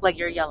should look like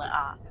you're yelling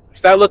ah.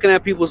 Stop looking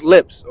at people's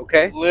lips,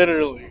 okay?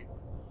 Literally.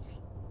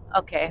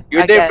 Okay.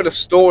 You're there for the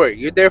story.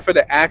 You're there for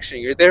the action.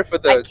 You're there for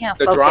the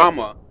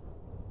drama.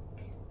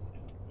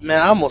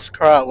 Man, I almost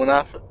cried when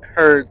I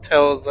heard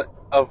tales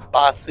of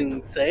Ba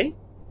Sing Se.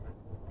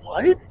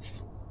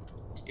 What?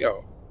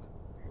 Yo,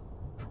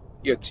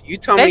 you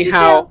tell me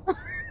how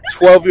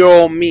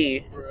 12-year-old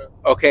me,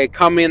 okay,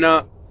 coming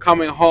home,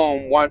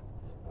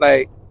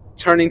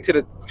 turning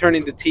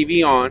the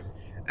TV on,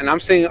 and I'm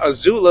seeing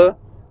Azula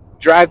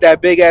drive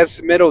that big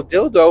ass metal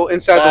dildo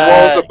inside the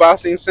walls of Ba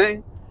Sing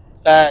Se.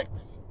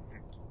 Facts.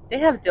 They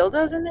have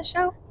dildos in the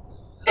show?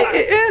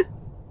 I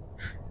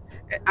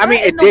mean,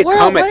 it did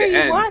come at the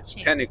end,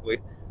 technically.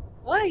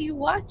 What are you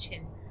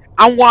watching?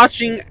 I'm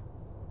watching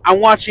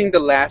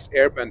The Last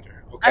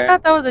Airbender. Okay. I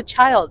thought that was a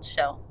child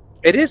show.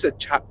 It is a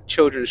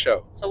children's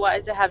show. So why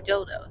does it have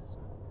dildos?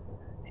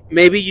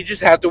 Maybe you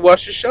just have to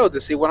watch the show to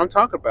see what I'm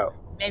talking about.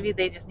 Maybe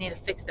they just need to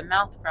fix the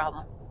mouth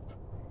problem.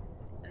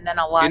 And then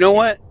I'll watch it. You know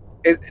what?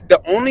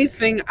 The only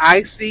thing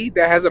I see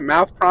that has a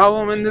mouth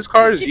problem in this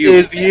car is you.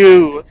 Is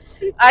you.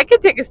 I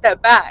could take a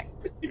step back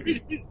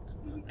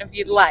if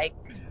you'd like.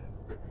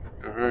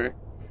 All right.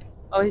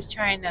 Always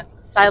trying to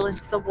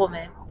silence the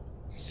woman.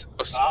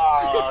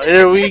 Oh,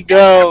 here we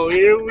go.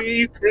 Here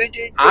we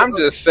freaking go. I'm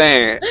just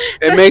saying,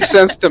 it makes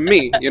sense to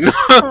me. You know,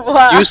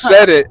 Wow. you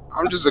said it.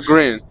 I'm just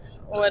agreeing.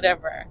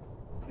 Whatever.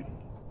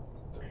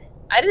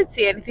 I didn't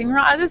see anything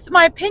wrong. This is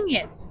my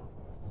opinion.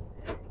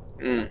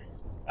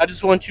 I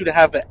just want you to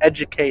have an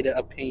educated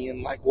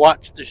opinion. Like,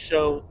 watch the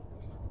show,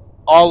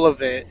 all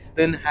of it,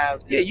 then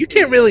have. Yeah, you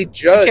can't really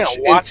judge. You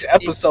can't watch the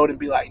episode and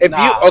be like, if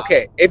nah.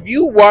 if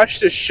you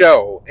watch the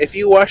show,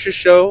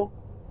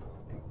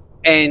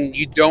 and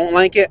you don't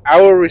like it,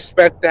 I will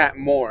respect that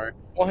more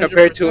 100%.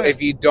 compared to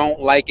if you don't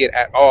like it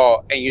at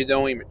all and you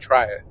don't even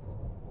try it.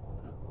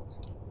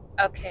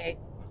 Okay.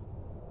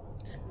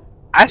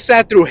 I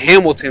sat through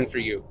Hamilton for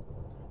you.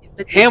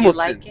 But did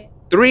Hamilton. you like it?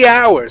 3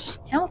 hours.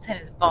 Hamilton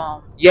is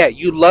bomb. Yeah,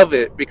 you love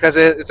it because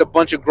it's a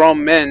bunch of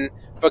grown men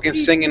fucking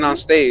singing on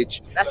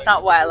stage. That's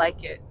not why I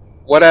like it.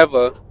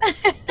 Whatever.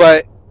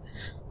 But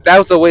that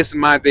was a waste of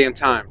my damn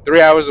time.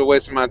 3 hours a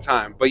waste of my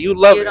time. But you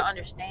love You it. don't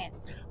understand.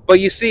 But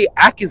you see,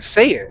 I can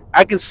say it.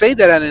 I can say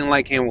that I didn't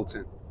like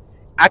Hamilton.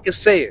 I can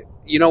say it.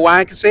 You know why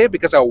I can say it?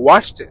 Because I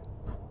watched it.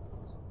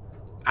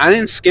 I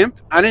didn't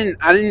skimp. I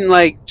didn't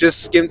like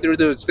just skim through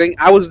the thing.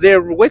 I was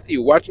there with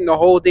you, watching the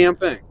whole damn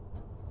thing.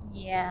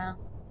 Yeah.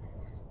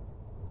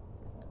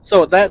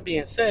 So, with that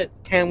being said,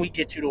 can we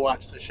get you to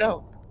watch the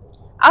show?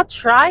 I'll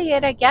try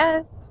it, I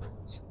guess.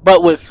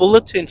 But with full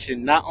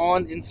attention, not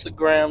on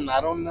Instagram,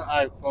 not on the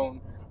iPhone.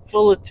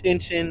 Full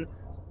attention,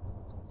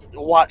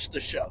 watch the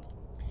show.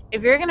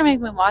 If you're going to make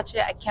me watch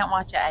it, I can't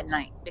watch it at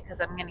night because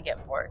I'm going to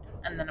get bored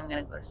and then I'm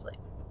going to go to sleep.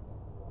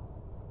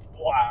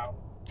 Wow.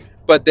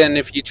 But then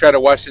if you try to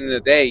watch it in the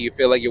day, you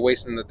feel like you're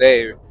wasting the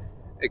day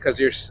because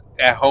you're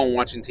at home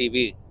watching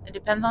TV. It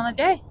depends on the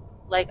day.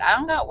 Like, I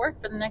don't got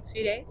work for the next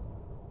few days.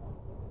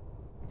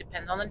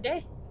 Depends on the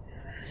day.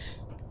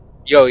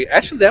 Yo,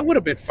 actually, that would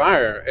have been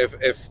fire if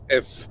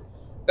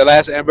the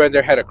last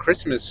Airbender had a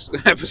Christmas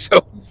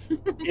episode.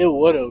 It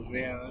would have,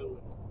 man.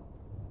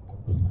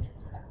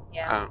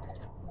 Yeah.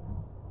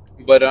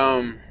 But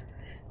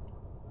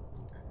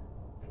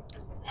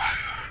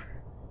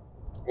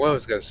what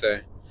was I gonna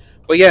say?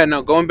 But yeah,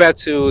 no. Going back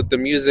to the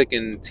music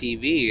and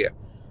TV,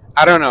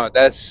 I don't know.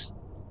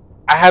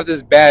 I have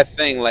this bad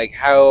thing, like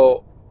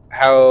how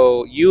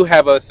you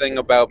have a thing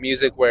about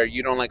music where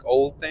you don't like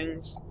old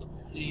things.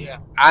 Yeah.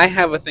 I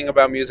have a thing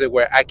about music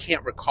where I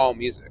can't recall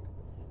music.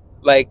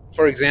 Like,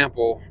 for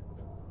example,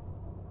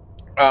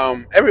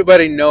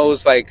 everybody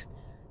knows like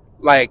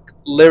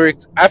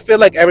lyrics. I feel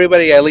like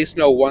everybody at least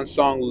know one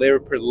song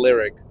lyric per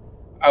lyric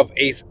of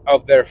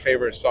their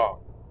favorite song.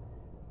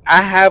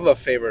 I have a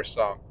favorite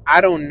song. I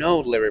don't know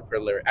lyric per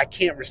lyric. I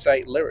can't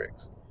recite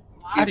lyrics.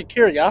 Out of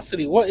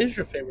curiosity, what is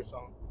your favorite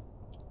song?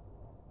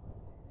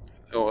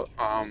 Oh,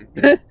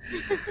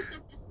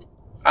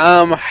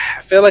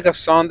 I feel like a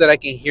song that I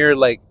can hear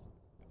like,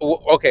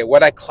 okay,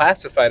 what I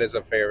classified as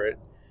a favorite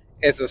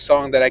is a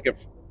song that I can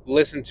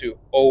listen to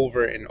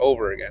over and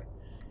over again.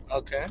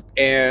 Okay.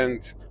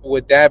 And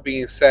with that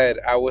being said,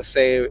 I would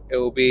say it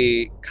will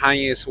be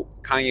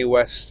Kanye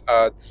West's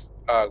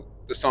the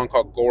song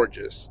called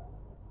 "Gorgeous."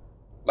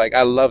 Like,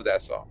 I love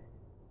that song,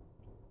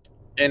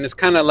 and it's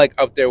kind of like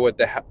up there with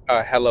the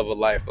 "Hell of a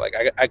Life." Like,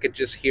 I could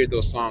just hear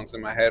those songs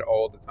in my head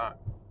all the time.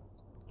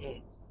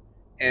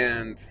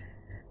 And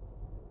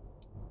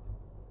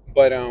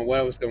but what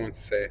I was going to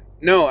say,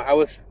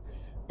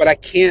 but I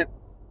can't.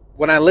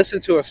 When I listen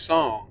to a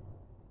song,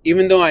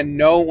 even though I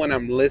know when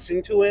I'm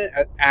listening to it,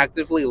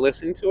 actively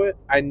listening to it,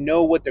 I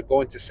know what they're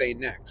going to say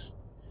next.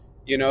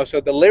 You know, so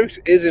the lyrics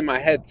is in my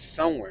head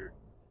somewhere.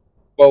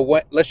 But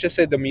let's just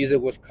say the music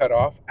was cut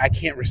off, I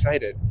can't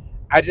recite it.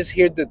 I just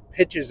hear the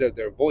pitches of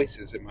their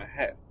voices in my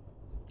head.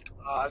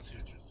 Oh, I see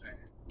what you're saying.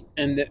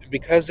 And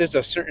because there's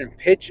a certain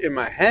pitch in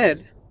my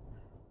head,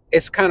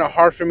 it's kind of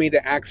hard for me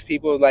to ask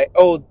people like,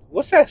 oh,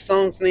 what's that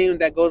song's name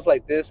that goes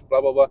like this,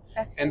 blah, blah, blah.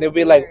 That's And so they'll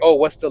be like, weird. oh,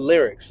 what's the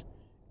lyrics?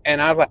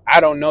 And I'm like, I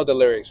don't know the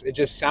lyrics. It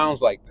just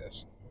sounds like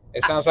this.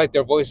 It sounds like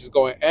their voice is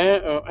going,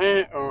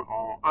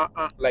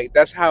 like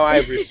that's how I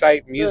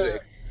recite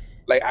music.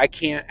 Like, I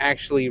can't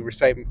actually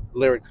recite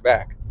lyrics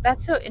back.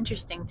 That's so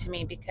interesting to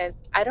me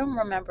because I don't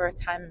remember a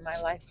time in my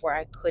life where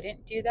I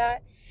couldn't do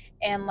that.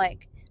 And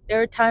like,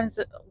 there are times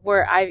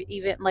where I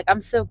even, like, I'm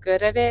so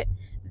good at it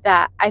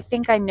that I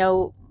think I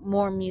know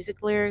more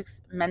music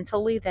lyrics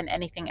mentally than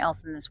anything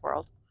else in this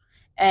world.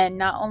 And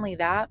not only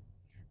that,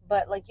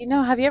 but like, you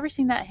know, have you ever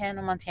seen that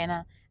Hannah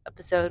Montana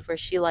episode where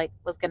she like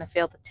was gonna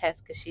fail the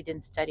test because she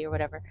didn't study or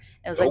whatever?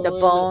 It was like the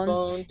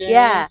bones.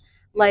 Yeah,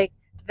 like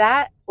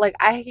that. Like,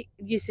 I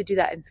used to do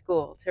that in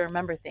school to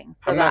remember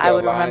things so I'm not that I gonna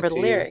would lie remember the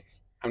to you.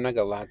 lyrics. I'm not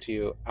gonna lie to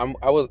you.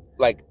 I was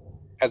like,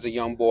 as a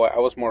young boy, I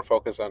was more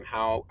focused on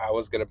how I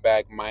was gonna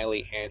bag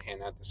Miley and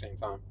Hannah at the same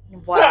time.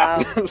 Wow,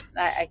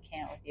 I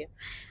can't with you.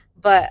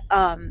 But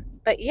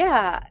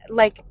yeah,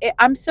 like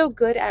I'm so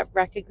good at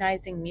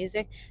recognizing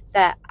music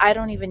that I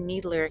don't even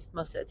need lyrics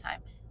most of the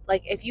time.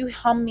 Like, if you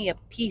hum me a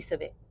piece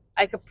of it,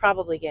 I could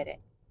probably get it.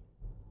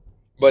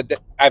 But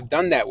I've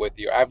done that with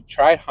you. I've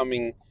tried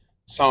humming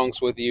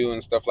songs with you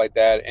and stuff like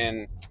that,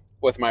 and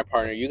with my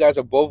partner. You guys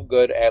are both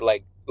good at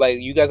like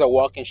you guys are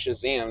walking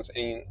Shazams,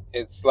 and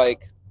it's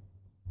like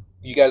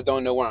you guys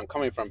don't know where I'm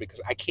coming from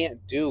because I can't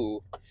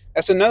do.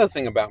 That's another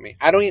thing about me.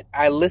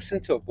 I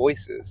listen to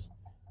voices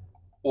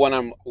when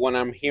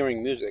I'm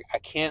hearing music. I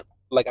can't,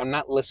 like, I'm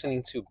not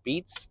listening to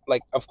beats.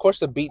 Like, of course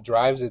the beat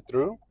drives it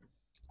through,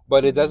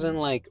 but it doesn't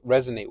like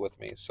resonate with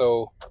me.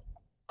 So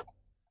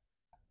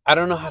I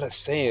don't know how to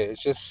say it.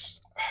 It's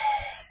just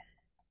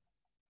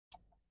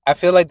I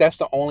feel like that's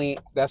the only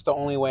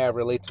way I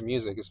relate to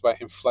music is by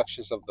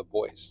inflections of the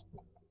voice.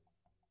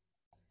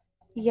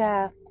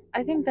 Yeah,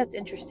 I think that's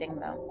interesting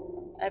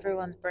though.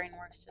 Everyone's brain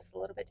works just a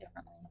little bit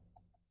differently.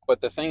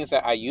 But the thing is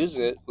that I use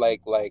it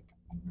like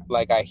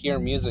I hear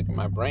music in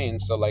my brain,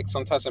 so like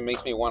sometimes it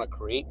makes me want to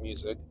create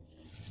music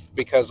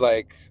because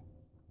like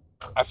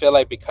I feel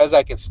like because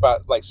I can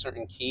spot like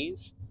certain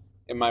keys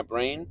in my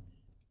brain,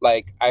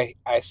 like I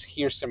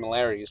hear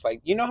similarities.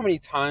 Like you know how many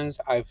times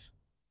I've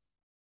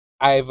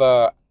I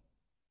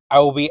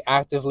will be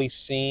actively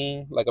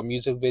seeing like a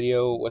music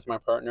video with my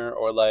partner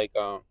or like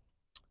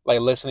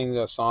listening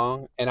to a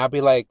song, and I'll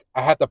be like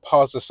I have to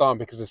pause the song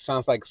because it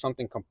sounds like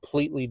something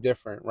completely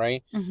different,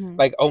 right? Mm-hmm.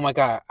 Like oh my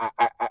god,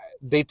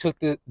 they took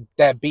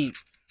that beat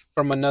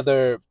from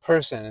another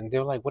person, and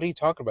they're like, "What are you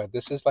talking about?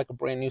 This is like a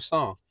brand new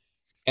song."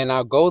 And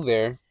I'll go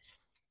there,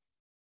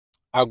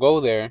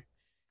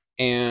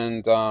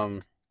 and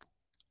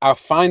I'll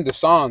find the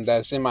song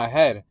that's in my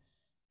head,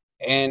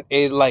 and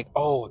it like,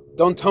 oh,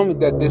 don't tell me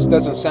that this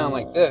doesn't sound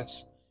like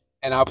this,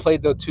 and I'll play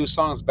the two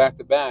songs back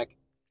to back,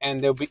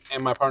 and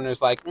my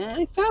partner's like,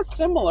 it sounds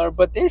similar,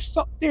 but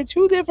they're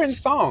two different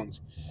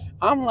songs.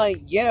 I'm like,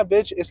 yeah,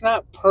 bitch, it's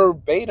not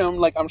verbatim.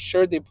 Like I'm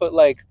sure they put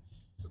like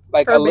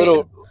a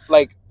little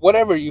like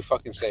whatever you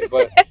fucking say,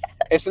 but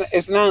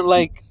it's not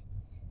like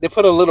they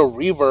put a little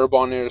reverb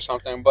on it or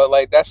something. But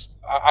like that's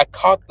I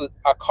caught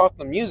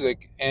the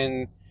music,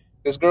 and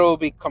this girl will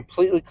be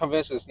completely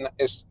convinced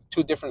it's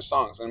two different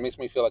songs, and it makes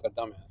me feel like a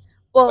dumbass.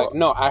 Well, Like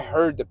no, I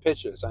heard the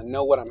pitches, I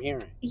know what I'm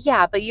hearing.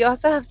 yeah, but you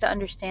also have to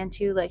understand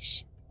too, like,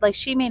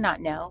 she may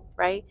not know,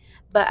 right?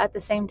 But at the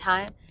same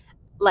time,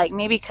 like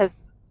maybe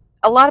because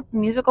a lot of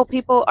musical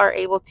people are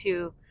able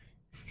to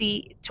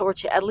see or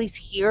to at least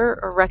hear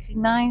or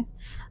recognize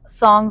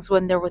songs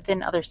when they're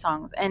within other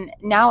songs. And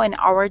now in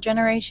our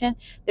generation,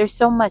 there's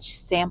so much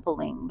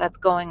sampling that's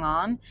going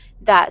on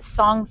that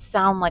songs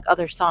sound like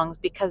other songs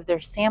because they're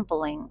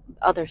sampling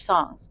other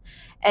songs.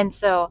 And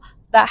so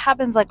that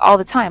happens like all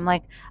the time.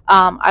 Like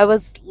I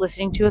was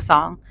listening to a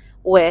song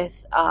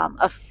with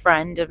a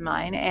friend of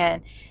mine,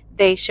 and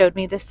they showed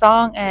me this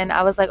song, and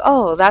I was like,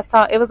 oh, that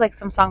song, it was like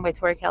some song by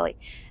Tori Kelly.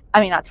 I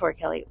mean, not Tori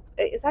Kelly.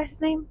 Is that his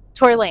name?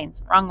 Tory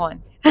Lanez. Wrong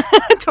one.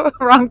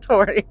 Wrong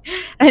Tory.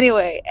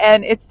 Anyway,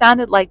 and it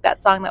sounded like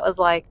that song that was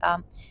like,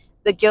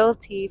 the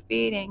guilty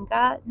feet ain't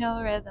got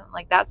no rhythm,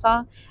 like that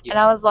song. Yeah. And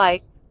I was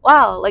like,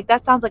 wow, like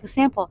that sounds like a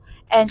sample.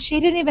 And she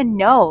didn't even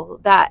know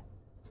that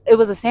it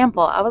was a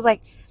sample. I was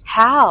like,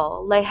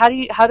 how? Like,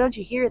 how don't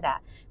you hear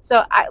that?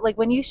 So I like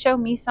when you show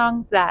me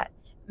songs that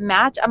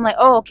match, I'm like,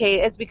 oh,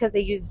 okay, it's because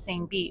they use the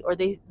same beat, or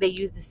they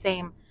use the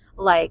same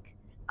like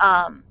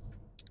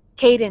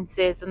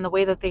cadences and the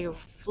way that they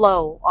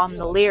flow on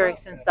the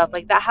lyrics and stuff.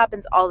 Like that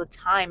happens all the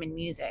time in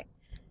music.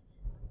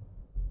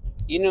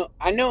 You know,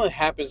 I know it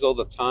happens all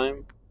the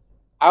time.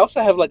 I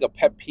also have like a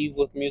pet peeve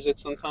with music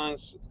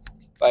sometimes,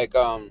 like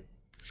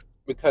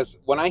because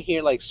when I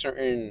hear like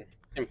certain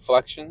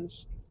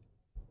inflections,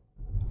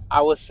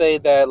 I would say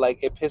that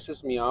like it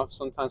pisses me off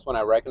sometimes when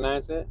I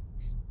recognize it.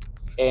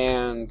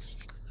 And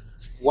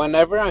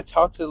whenever I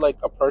talk to like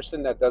a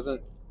person that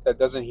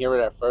doesn't hear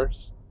it at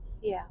first,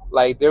 Yeah.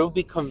 like they will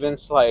be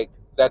convinced like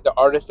that the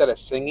artist that is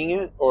singing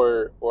it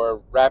or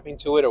rapping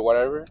to it or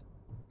whatever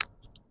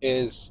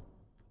is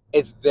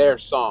it's their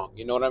song.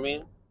 You know what I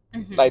mean?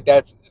 Mm-hmm. Like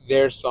that's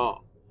their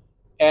song.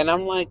 And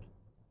I'm like,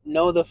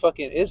 no, the fuck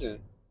it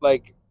isn't.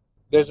 Like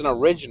there's an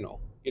original.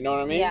 You know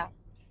what I mean? Yeah.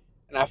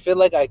 And I feel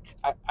like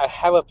I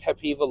have a pet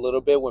peeve a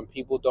little bit when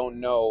people don't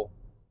know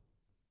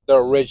the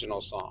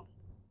original song.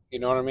 You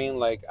know what I mean?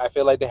 Like I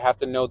feel like they have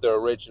to know the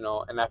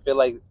original, and I feel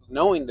like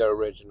knowing the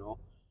original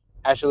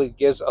actually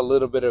gives a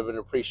little bit of an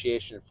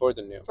appreciation for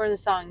the new. For the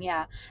song,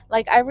 yeah.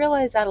 Like I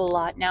realize that a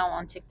lot now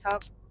on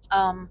TikTok.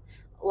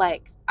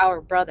 Like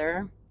our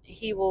brother,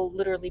 he will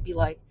literally be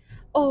like,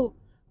 oh,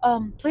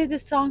 play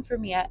this song for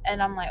me.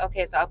 And I'm like,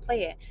 okay, so I'll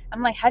play it.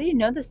 I'm like, how do you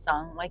know this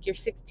song? Like you're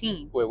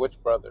 16. Wait,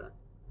 which brother?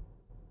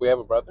 We have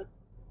a brother?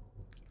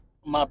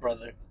 My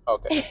brother.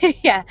 Okay.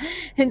 Yeah.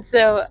 And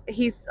so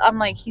I'm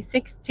like, he's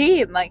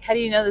 16. Like, how do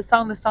you know the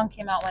song? The song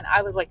came out when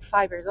I was like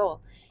 5 years old.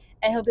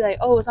 And he'll be like,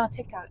 oh, it's on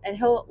TikTok. And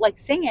he'll like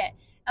sing it.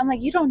 I'm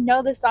like, you don't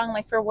know the song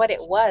like for what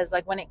it was,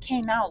 like when it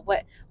came out,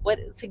 what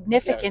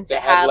significance Yeah,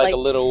 it had, like a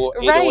little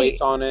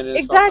 808s on it. And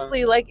exactly.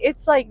 Something. Like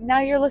it's like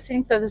now you're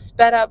listening to the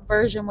sped up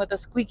version with a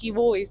squeaky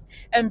voice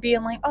and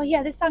being like, oh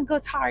yeah, this song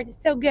goes hard,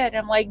 it's so good. And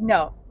I'm like,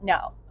 no,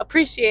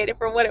 appreciate it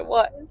for what it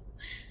was.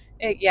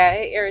 It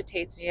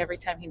irritates me every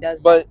time he does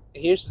that. But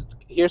here's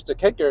the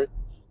kicker: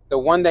 the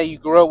one that you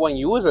grew up when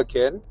you was a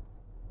kid,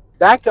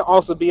 that could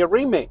also be a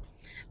remake.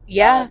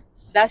 Yeah,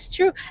 that's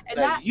true. And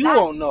that you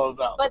won't know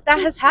about. But that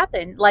has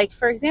happened. Like,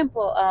 for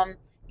example,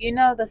 you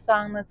know the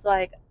song that's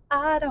like,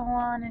 I don't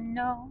want to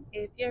know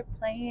if you're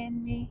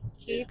playing me,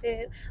 keep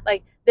it.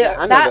 Like,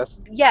 I know that's.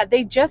 Yeah,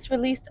 they just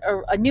released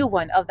a new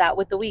one of that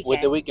with The Weeknd.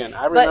 With The Weeknd.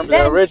 I remember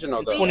the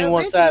original, though.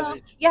 21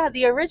 Savage. Yeah,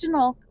 the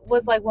original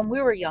was like when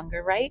we were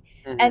younger, right?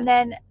 Mm-hmm. And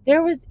then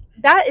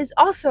that is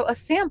also a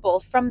sample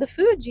from the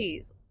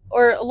Fugees.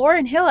 Or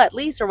Lauryn Hill, at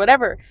least, or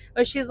whatever.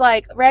 Where she's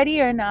like,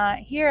 ready or not,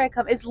 here I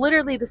come. It's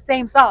literally the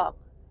same song.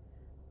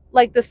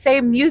 Like, the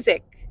same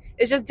music.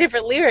 It's just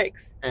different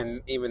lyrics.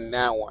 And even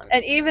that one.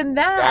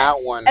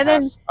 That one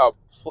has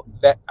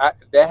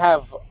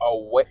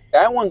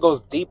that one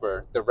goes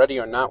deeper, the Ready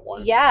or Not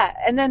one. Yeah,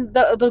 and then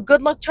the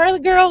Good Luck Charlie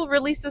girl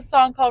released a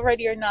song called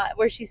Ready or Not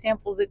where she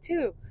samples it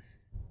too.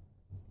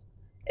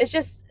 It's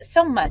just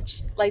so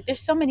much. Like,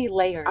 there's so many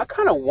layers. I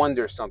kind of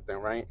wonder something,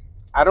 right?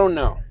 I don't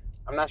know.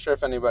 I'm not sure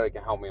if anybody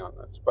can help me on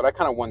this, but I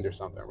kind of wonder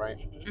something, right?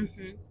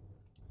 Mm-hmm.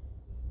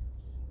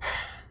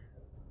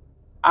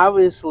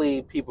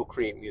 Obviously, people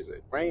create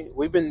music, right?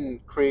 We've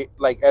been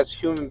as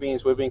human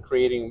beings, we've been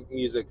creating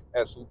music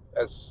as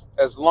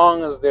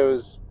long as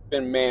there's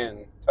been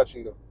man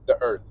touching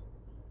the earth.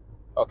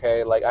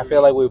 Okay, like I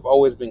feel like we've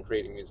always been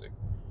creating music,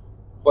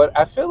 but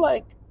I feel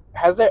like,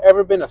 has there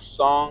ever been a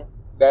song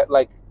that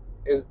like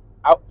is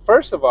out?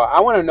 First of all,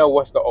 I want to know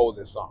what's the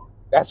oldest song.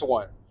 That's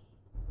one.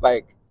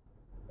 Like.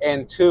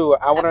 And two,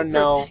 I want to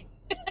know.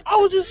 I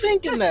was just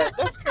thinking that.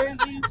 That's crazy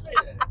you say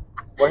that.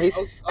 Well,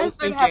 I was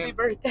thinking happy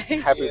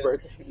birthday. Happy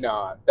birthday.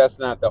 No, that's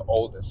not the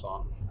oldest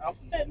song.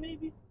 Alphabet,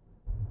 maybe?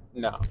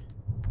 No,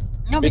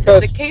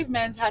 because the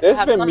caveman's had to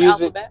have some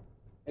music, alphabet.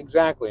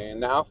 Exactly,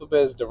 and the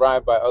alphabet is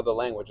derived by other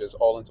languages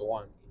all into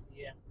one.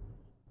 Yeah.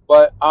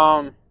 But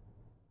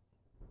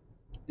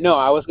no,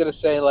 I was gonna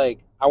say, like,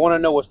 I want to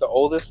know what's the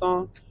oldest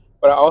song,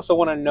 but I also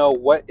want to know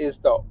what is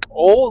the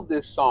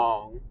oldest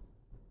song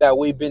that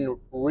we've been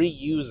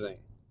reusing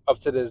up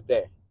to this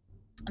day.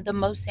 The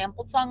most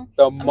sampled song?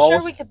 I'm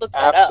sure we could look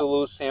that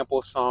absolute up.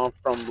 Sample song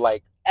from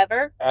like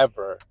ever.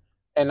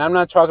 And I'm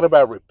not talking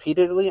about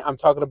repeatedly, I'm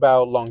talking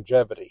about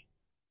longevity.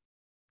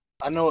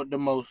 I know what the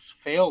most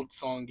failed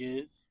song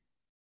is.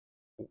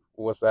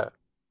 What's that?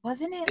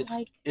 Wasn't it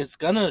it's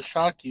gonna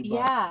shock you,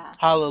 but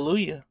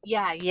Hallelujah.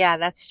 Yeah,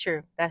 that's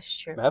true.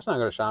 That's not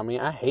gonna shock me.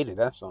 I hated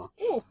that song.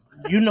 Ooh.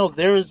 You know,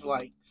 there is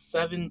like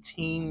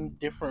 17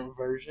 different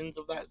versions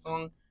of that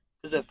song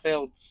because it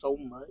failed so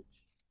much.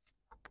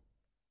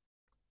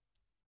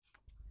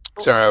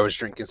 Sorry, I was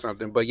drinking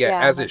something, but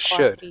as it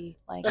should.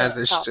 As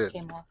it should.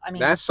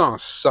 That song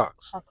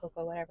sucks. Hot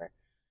cocoa, whatever.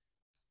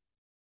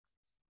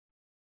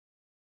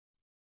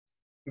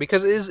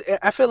 Because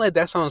I feel like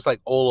that song's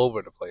like all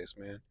over the place,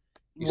 man.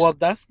 Well,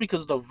 that's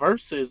because the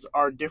verses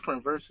are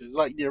different verses.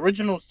 Like, the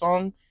original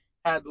song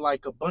had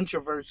like a bunch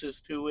of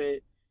verses to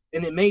it,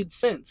 and it made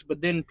sense,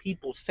 but then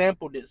people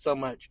sampled it so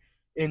much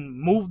and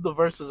moved the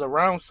verses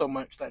around so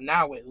much that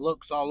now it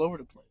looks all over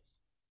the place.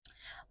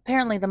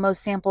 Apparently, the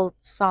most sampled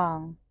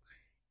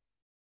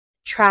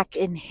track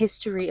in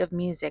history of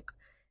music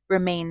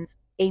remains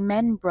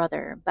Amen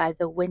Brother by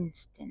the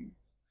Winstons.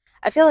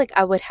 I feel like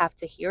I would have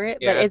to hear it,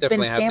 but it's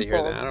been sampled. Have to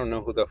hear that. I don't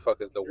know who the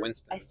fuck is the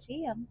Winstons. I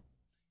see them.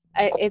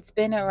 It's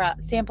been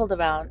sampled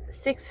about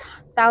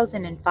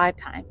 6,005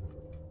 times.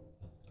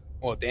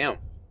 Well, damn.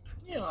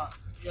 Yeah,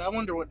 I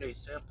wonder what they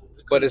sampled.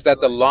 But is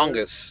that the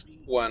longest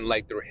one,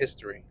 like through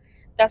history?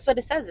 That's what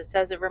it says. It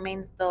says it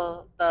remains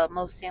the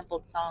most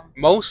sampled song.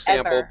 Most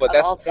sampled, but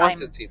that's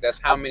quantity. That's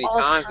how many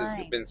times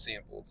it's been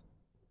sampled.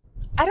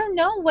 I don't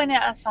know when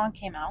a song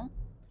came out.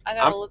 I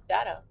gotta look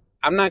that up.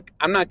 I'm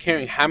not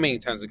caring how many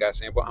times it got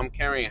sampled. I'm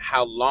caring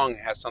how long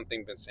has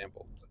something been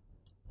sampled.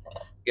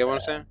 Get what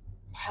I'm saying?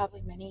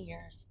 Probably many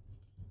years.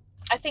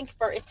 I think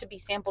for it to be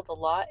sampled a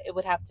lot, it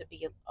would have to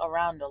be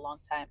around a long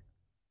time.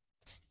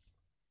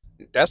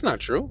 That's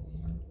not true.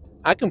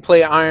 I can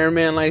play Iron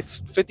Man like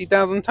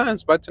 50,000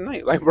 times by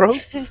tonight. Like, bro,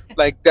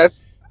 I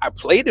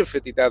played it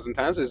 50,000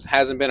 times. It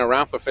hasn't been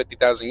around for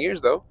 50,000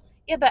 years, though.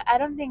 Yeah, but I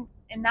don't think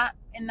in that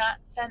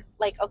sense,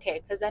 like,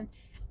 okay, because then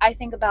I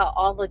think about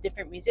all the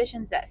different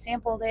musicians that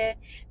sampled it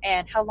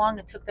and how long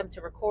it took them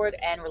to record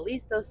and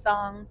release those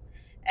songs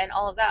and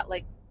all of that.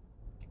 Like,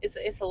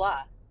 it's a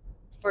lot.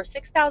 For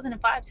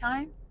 6,005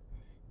 times,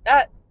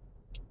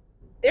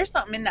 there's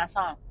something in that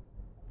song.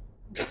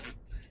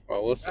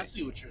 Well, we'll see. I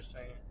see what you're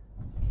saying.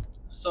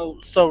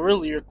 So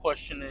really your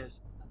question is,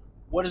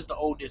 what is the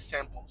oldest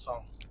sampled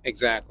song?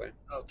 Exactly.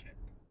 Okay.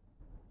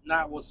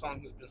 Not what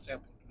song has been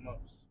sampled the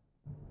most.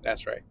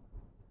 That's right.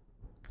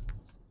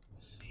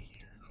 Let's see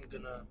here. I'm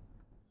gonna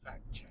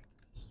fact check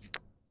this.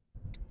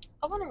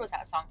 I wonder what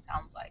that song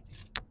sounds like.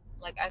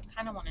 Like, I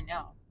kind of want to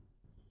know.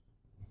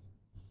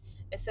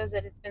 It says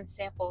that it's been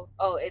sampled.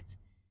 Oh, it's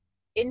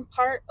in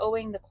part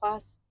owing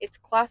its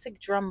classic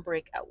drum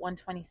break at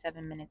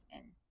 127 minutes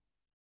in.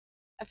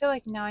 I feel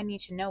like now I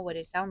need to know what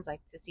it sounds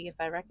like to see if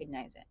I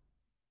recognize it.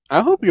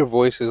 I hope your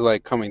voice is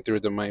like coming through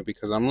the mic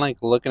because I'm like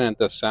looking at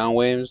the sound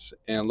waves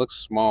and it looks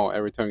small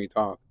every time you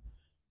talk.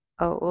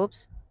 Oh,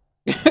 oops.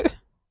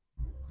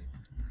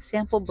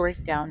 Sample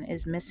breakdown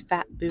is Miss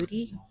Fat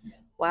Booty.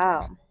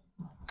 Wow.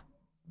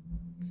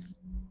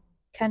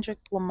 Kendrick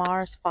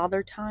Lamar's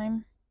Father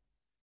Time.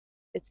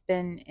 It's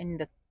been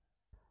in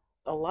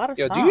a lot of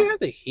Yo, do you songs. have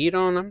the heat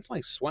on? I'm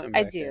like sweating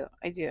I back here.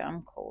 do.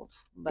 I'm cold.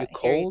 You But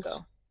here you cold?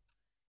 go.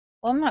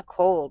 Well, I'm not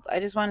cold.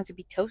 I just want it to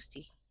be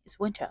toasty. It's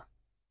winter.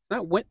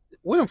 Not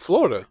we're in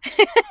Florida.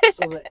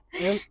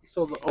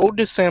 So the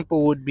oldest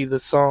sample would be the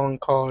song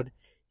called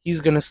 "He's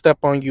Gonna Step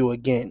on You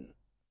Again."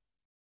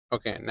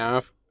 Okay,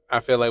 now I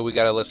feel like we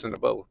gotta listen to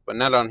both, but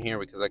not on here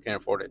because I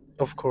can't afford it.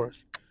 Of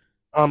course.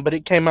 But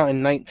it came out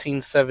in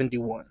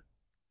 1971.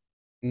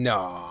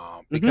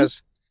 No,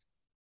 because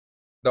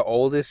the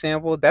oldest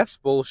sample, that's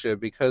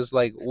bullshit. Because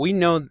like we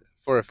know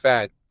for a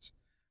fact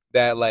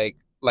that like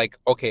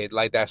okay,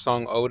 like that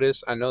song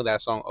Otis. I know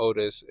that song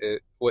Otis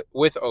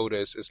with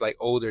Otis is like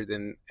older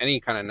than any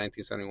kind of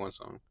 1971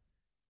 song.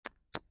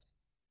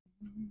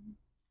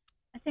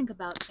 I think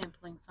about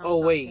sampling songs. Oh,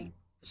 wait. often.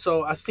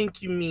 So I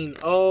think you mean,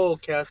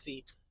 okay, I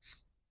see.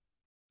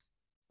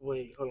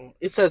 Wait, hold on.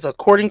 It says,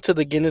 according to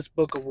the Guinness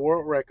Book of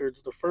World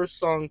Records, the first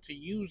song to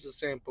use a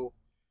sample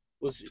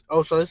was,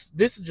 so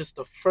this is just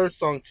the first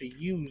song to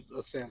use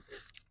a sample.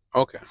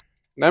 Okay,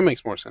 that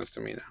makes more sense to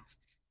me now.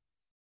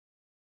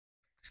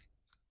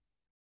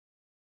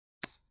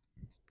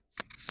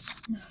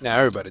 Now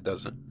everybody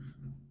does it.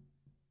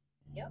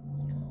 Yep.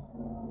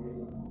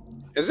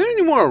 Is there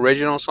any more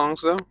original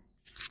songs though?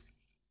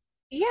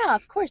 Yeah,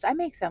 of course. I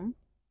make some.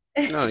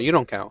 No, you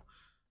don't count.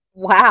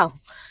 Wow.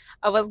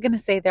 I was going to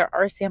say there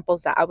are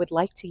samples that I would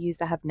like to use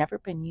that have never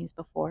been used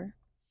before.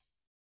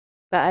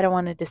 But I don't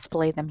want to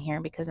display them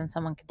here because then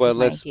someone could But take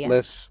my idea.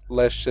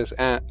 let's just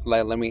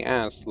let me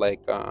ask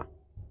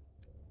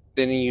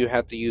didn't you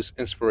have to use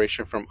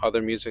inspiration from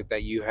other music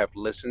that you have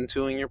listened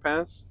to in your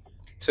past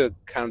to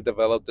kind of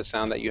develop the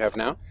sound that you have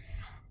now?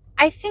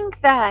 I think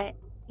that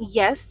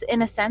yes,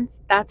 in a sense,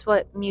 that's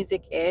what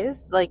music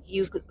is. Like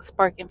you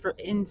spark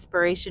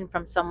inspiration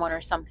from someone or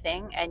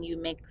something, and you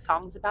make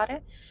songs about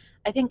it.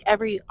 I think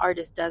every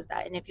artist does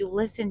that, and if you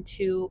listen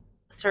to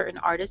certain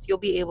artists, you'll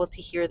be able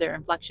to hear their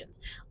inflections.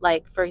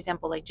 Like for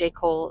example, like J.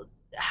 Cole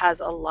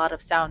has a lot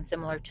of sound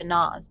similar to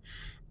Nas.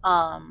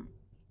 Um,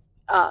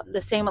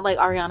 the same with like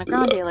Ariana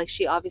Grande, like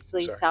she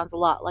obviously Sorry. sounds a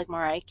lot like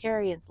Mariah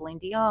Carey and Celine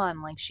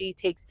Dion. Like she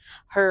takes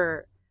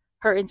her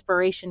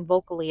inspiration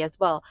vocally as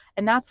well,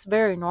 and that's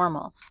very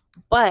normal.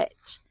 But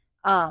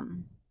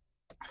um,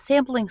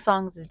 sampling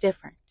songs is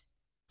different.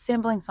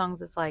 Sampling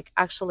songs is like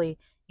actually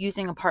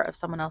using a part of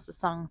someone else's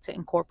song to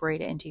incorporate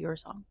it into your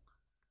song.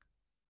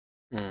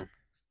 Mm.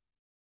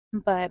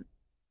 But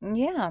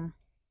yeah,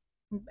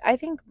 I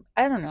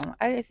don't know.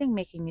 I think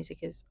making music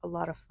is a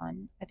lot of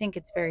fun. I think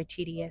it's very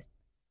tedious.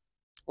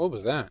 What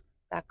was that?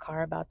 That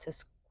car about to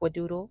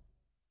squadoodle.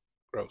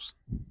 Gross.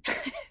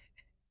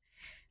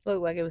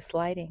 Looked like it was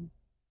sliding.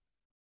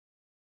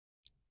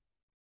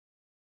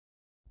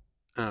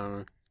 I don't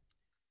know.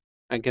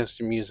 I guess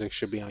the music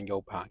should be on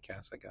your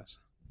podcast, I guess.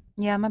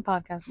 Yeah, my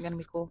podcast is gonna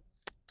be cool.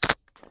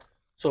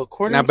 So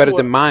according Not to better what,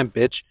 than mine,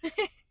 bitch.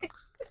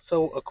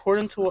 So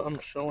according to what I'm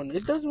showing,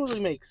 it doesn't really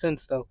make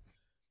sense though,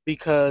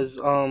 because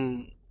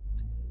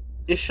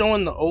it's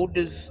showing the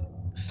oldest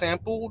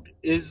sampled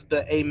is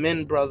the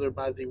Amen Brother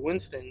by the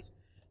Winstons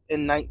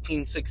in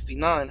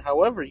 1969.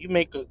 However, you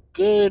make a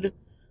good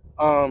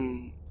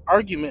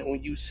argument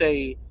when you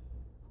say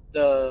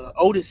the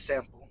Otis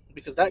sample,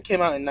 because that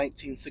came out in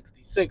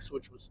 1966,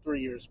 which was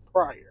 3 years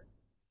prior.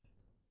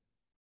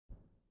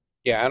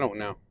 Yeah, I don't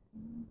know.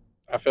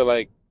 I feel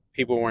like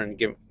people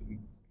weren't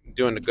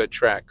doing a good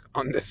track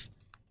on this.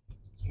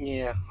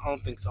 Yeah, I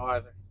don't think so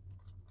either.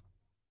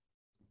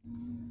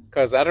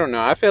 Cause I don't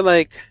know. I feel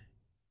like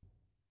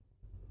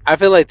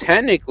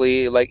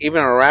technically, like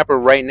even a rapper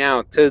right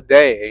now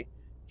today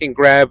can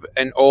grab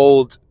an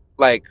old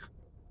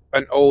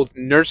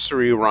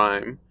nursery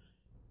rhyme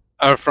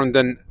from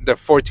the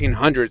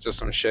 1400s or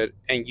some shit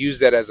and use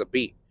that as a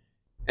beat,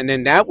 and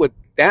then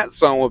that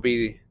song would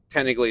be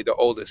technically the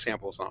oldest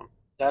sample song.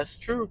 That's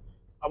true.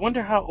 I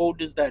wonder how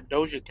old is that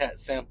Doja Cat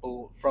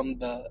sample from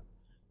the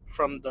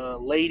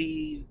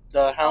lady,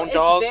 the Hound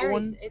Dog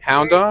one?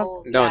 Hound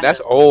Dog? No, that's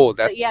old.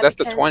 That's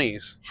the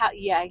 20s.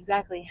 Yeah,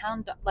 exactly.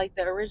 Hound Dog, like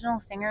the original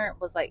singer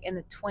was like in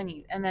the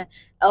 20s, and then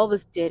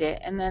Elvis did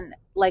it, and then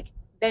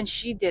then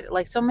she did it.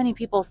 Like so many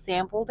people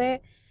sampled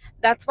it.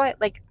 That's why,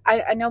 like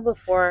I know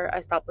before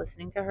I stopped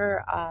listening to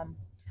her,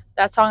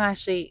 that song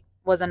actually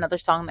was another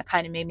song that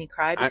kind of made me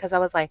cry because I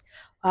was like,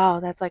 wow,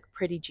 that's like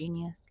pretty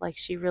genius. Like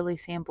she really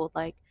sampled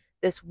like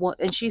this one,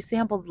 and she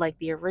sampled like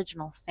the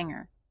original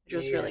singer, which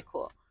was really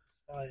cool.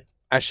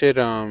 I should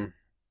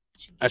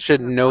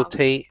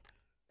notate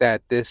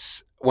that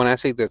this, when I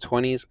say the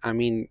 20s, I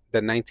mean the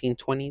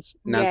 1920s,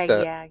 not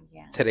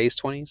today's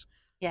 20s.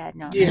 Yeah,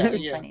 no, Yeah,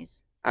 1920s.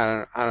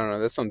 I don't know.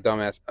 That's some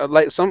dumbass.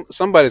 Like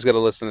somebody's gonna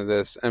listen to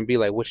this and be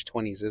like, which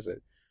 20s is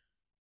it?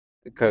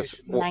 because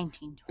Yeah,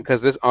 1920.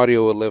 because this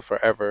audio will live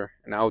forever,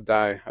 and I'll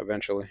die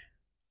eventually.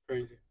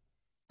 crazy.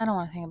 I don't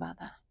want to think about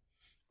that.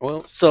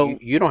 Well, So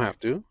you don't have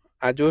to.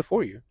 I do it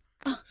for you.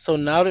 so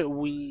now that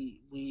we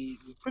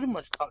pretty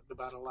much talked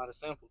about a lot of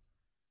samples,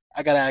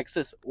 I gotta ask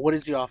this: what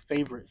is your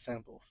favorite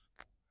samples?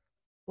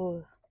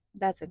 Ooh,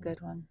 that's a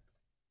good one.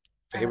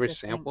 I have Favorite to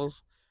think.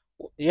 samples?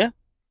 Yeah,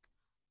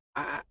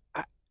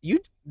 You.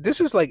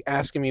 This is like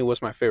asking me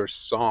what's my favorite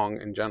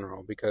song in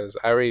general because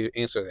I already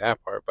answered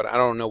that part, but I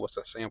don't know what's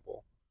a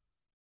sample.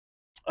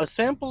 a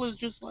sample is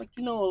just like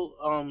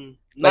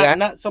Like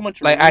not so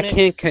much a Like I remix.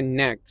 can't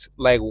connect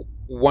like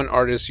one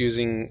artist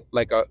using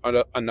like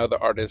another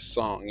artist's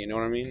song. You know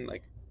what I mean?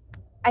 Like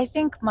I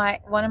think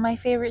one of my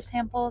favorite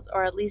samples,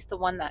 or at least the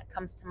one that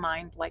comes to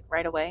mind like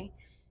right away,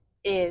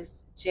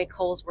 is J.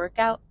 Cole's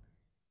Workout.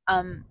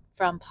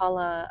 From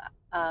Paula.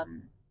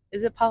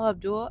 Is it Paula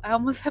Abdul? I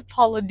almost said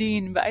Paula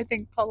Dean, but I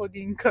think Paula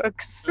Dean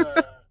cooks.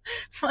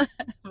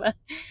 But,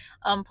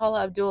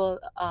 Paula Abdul.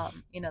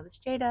 The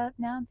straight up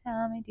now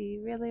tell me, do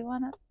you really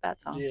wanna that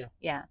song? Yeah.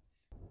 Yeah.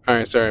 all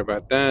right, sorry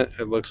about that.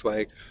 It looks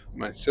like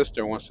my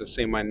sister wants to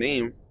say my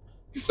name,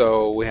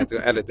 so we have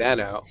to edit that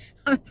out.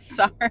 I'm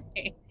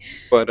sorry.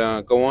 But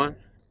go on.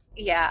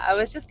 Yeah, I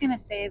was just gonna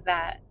say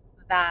that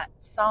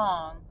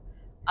song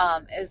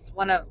is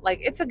one of like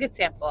it's a good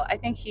sample. I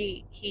think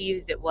he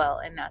used it well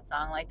in that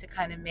song, like to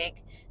kind of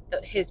make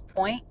his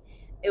point.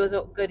 It was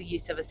a good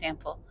use of a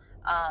sample.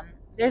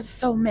 There's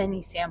so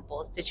many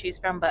samples to choose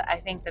from, but I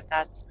think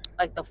that's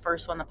like the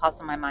first one that pops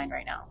in my mind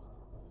right now.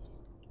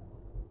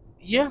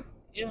 Yeah,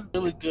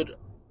 really good.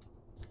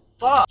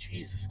 Fuck,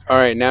 Jesus Christ. All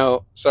right,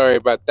 now sorry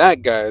about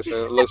that, guys.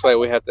 It looks like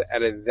we have to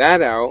edit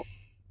that out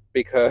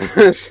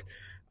because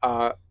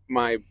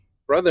my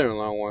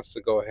brother-in-law wants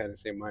to go ahead and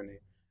say my name.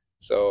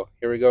 So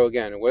here we go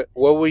again. What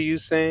were you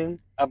saying?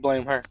 I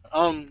blame her.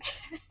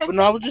 But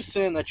no, I was just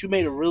saying that you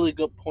made a really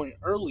good point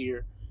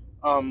earlier.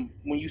 When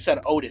you said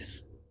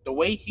Otis, the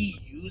way he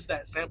used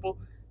that sample,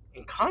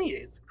 and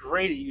Kanye is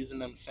great at using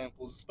them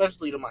samples,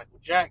 especially the Michael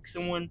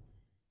Jackson one.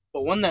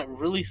 But one that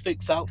really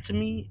sticks out to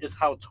me is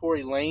how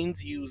Tory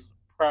Lanez used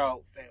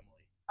 "Proud Family."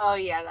 Oh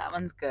yeah, that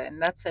one's good.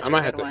 That's such I a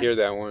might good have to one. hear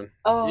that one.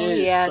 Oh It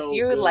is yes, so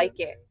you would good. like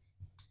it.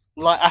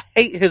 Like, I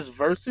hate his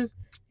verses.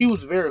 He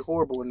was very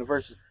horrible in the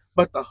verses.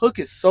 But the hook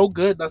is so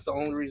good, that's the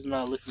only reason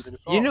I listen to the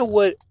song. You know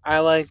what I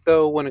like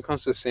though when it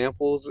comes to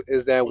samples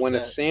is that What's when a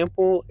that?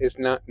 sample is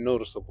not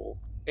noticeable.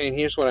 And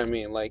here's what I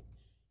mean. Like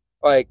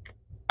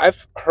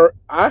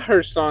I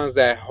heard songs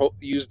that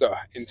use the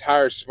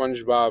entire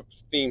SpongeBob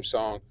theme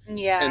song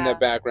Yeah. in the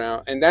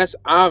background, and that's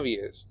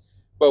obvious.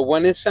 But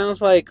when it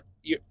sounds like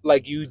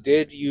you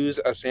did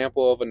use a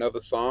sample of another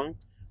song,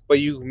 but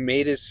you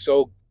made it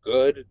so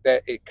good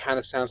that it kind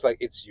of sounds like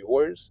it's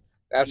yours.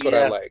 That's what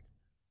I Yeah. like.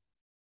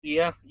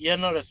 Yeah,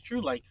 no, that's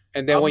true. Like,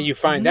 And then when you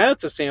find out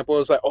it's a sample,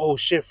 it's like, oh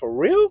shit, for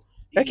real?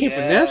 That came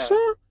from that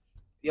song?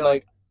 Yeah,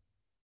 Like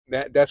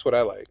that's what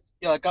I like.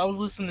 yeah, like I was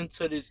listening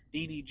to this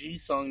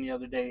DDG song the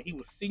other day. He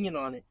was singing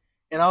on it,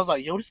 and I was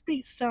like, "Yo, this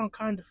beat sound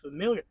kind of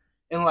familiar."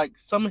 And like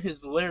some of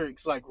his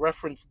lyrics like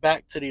reference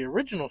back to the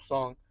original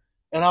song,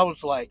 and I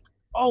was like,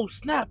 "Oh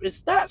snap,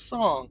 it's that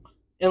song!"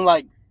 And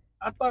like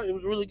I thought it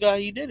was really good how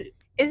he did it.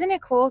 Isn't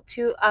it cool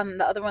too?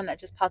 The other one that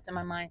just popped in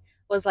my mind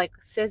was like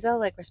SZA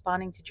like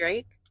responding to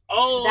Drake.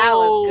 Oh, That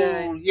was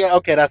good. Yeah,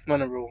 okay, that's my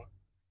number one.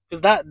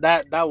 Cause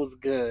that was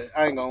good.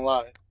 I ain't gonna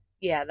lie.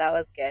 Yeah, that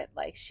was good.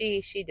 Like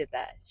she did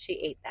that. She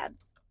ate that.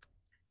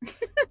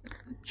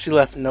 She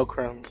left no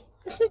crumbs.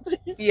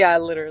 Yeah,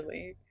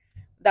 literally.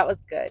 That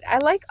was good. I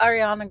like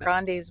Ariana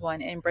Grande's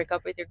one in "Break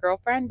Up with Your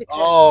Girlfriend" because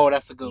Oh,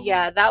 that's a good one.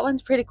 yeah, that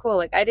one's pretty cool.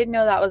 Like I didn't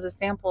know that was a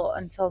sample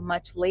until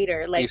much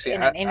later, like you see,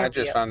 in an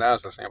interview. I just found out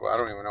it's a sample. I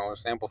don't even know what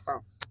sample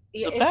from.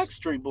 Yeah, The it's-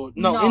 Backstreet Boys.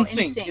 No,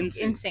 NSYNC.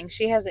 NSYNC.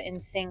 She has an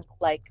NSYNC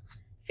like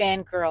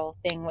fangirl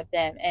thing with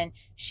them, and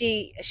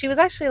she was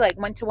actually like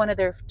went to one of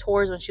their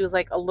tours when she was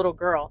like a little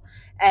girl,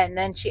 and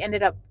then she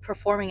ended up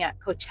performing at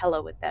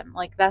Coachella with them.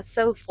 Like that's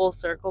so full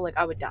circle. Like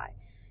I would die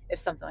if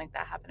something like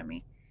that happened to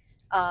me.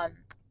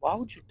 Why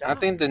would you die? I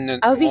think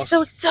I would be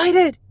so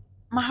excited.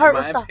 My heart in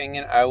would my stop.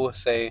 opinion, I would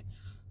say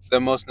the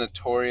most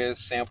notorious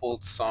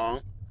sampled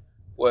song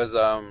was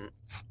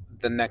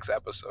the Next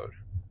Episode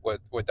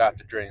with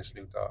Dr. Dre and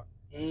Snoop Dogg.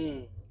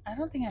 I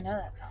don't think I know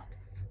that song.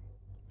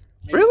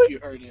 Maybe Really? You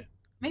heard it.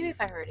 Maybe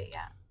if I heard it,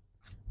 yeah.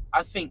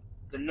 I think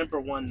the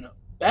number one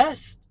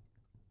best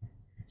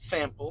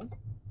sample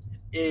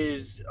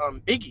is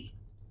Biggie.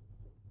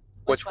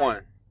 Which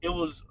one? It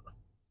was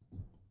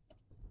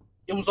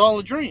all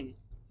a dream.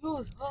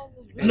 Oh,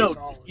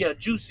 No, yeah,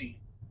 Juicy.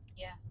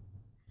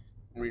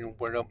 Reading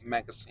Word Up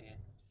magazine.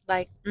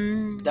 like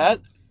That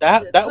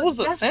was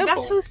a sample.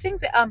 That's who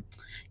sings it.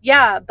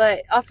 Yeah,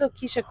 but also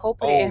Keisha Cole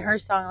put it in Oh. her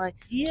song. Like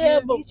Yeah,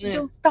 but you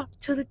don't stop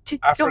till the tick.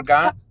 I don't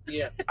forgot. stop.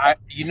 yeah,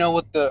 You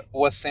know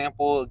what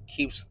sample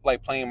keeps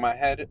like playing in my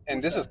head,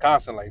 and this is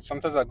constant. Like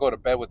sometimes I go to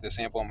bed with this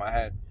sample in my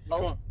head.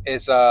 Oh.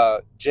 It's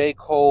J.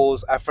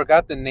 Cole's. I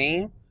forgot the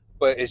name,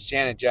 but it's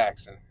Janet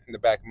Jackson in the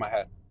back of my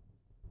head.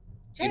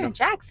 Janet know.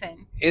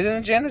 Jackson. Isn't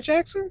it Janet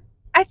Jackson?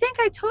 I I think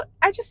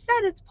I just said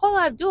it's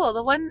Paula Abdul,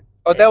 the one.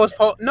 Oh, that was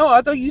Paul. No,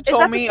 I thought you that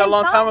told the me a same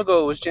long song? time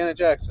ago it was Janet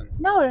Jackson.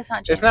 No, that's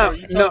not. It's Janet not.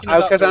 Jackson.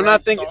 No, because I'm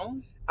not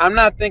thinking. I'm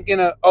not thinking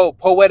of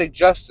Poetic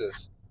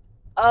Justice.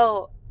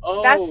 Oh,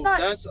 that's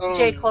not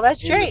J. Cole.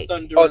 That's Drake.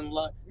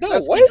 No,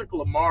 that's what? Kendrick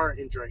Lamar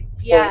and Drake.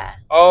 Yeah.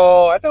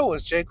 I thought it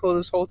was J. Cole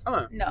this whole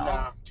time. No.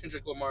 Nah,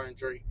 Kendrick Lamar and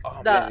Drake. Oh,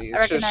 The man, I it's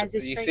recognize just,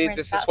 this you see, fragrance,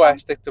 this that is why I song?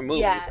 stick to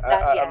movies. Yeah,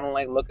 I yeah. don't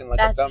like looking like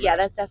That's a dumbass.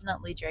 that's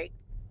definitely Drake.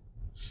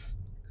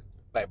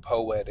 Like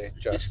Poetic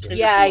Justice. Kendrick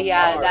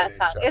Yeah, Lamar. that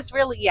song. It's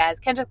really it's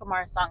Kendrick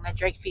Lamar's song that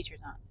Drake features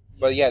on.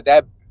 But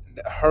yeah,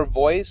 her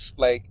voice,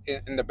 like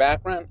in the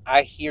background,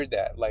 I hear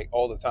that like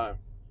all the time.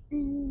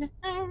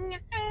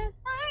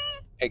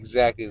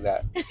 Exactly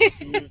that.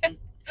 Mm-hmm.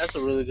 That's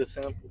a really good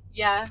sample.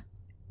 Yeah.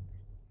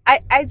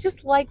 I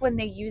just like when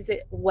they use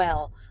it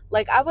well.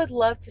 Like I would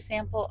love to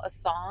sample a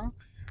song,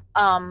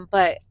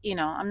 but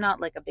I'm not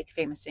like a big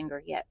famous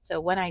singer yet.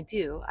 So when I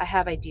do, I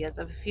have ideas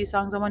of a few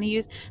songs I want to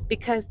use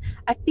because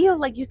I feel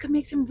like you could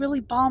make some really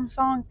bomb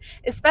songs,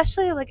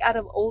 especially like out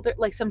of older,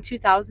 like some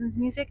 2000s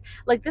music.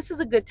 Like this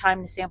is a good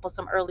time to sample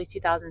some early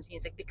 2000s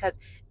music because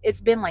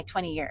it's been like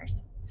 20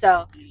 years.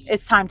 So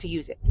it's time to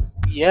use it.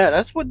 Yeah,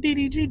 that's what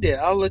DDG did.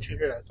 I'll let you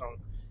hear that song.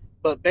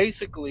 But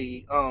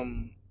basically,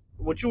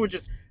 what you were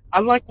just...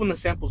 I like when the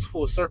sample's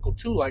full circle,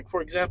 too. Like,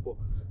 for example,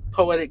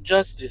 Poetic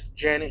Justice,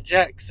 Janet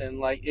Jackson.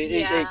 Like,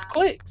 it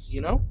clicks,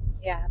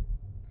 Yeah.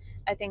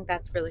 I think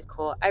that's really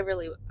cool. I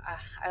really,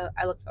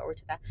 I look forward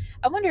to that.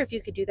 I wonder if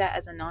you could do that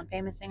as a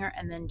non-famous singer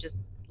and then just,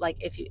 like,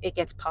 if it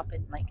gets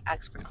popping, like,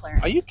 ask for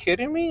clearance. Are you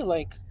kidding me?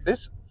 Like,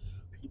 this...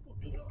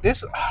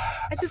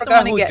 I just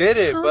forgot who did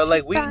it, but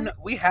like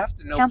we have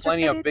to know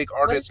plenty of big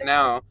artists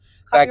now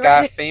that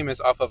got famous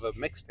off of a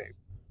mixtape.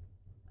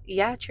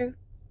 Yeah, true.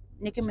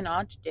 Nicki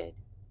Minaj did.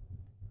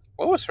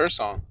 What was her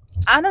song?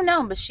 I don't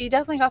know, but she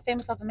definitely got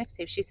famous off a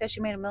mixtape. She said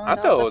she made $1 million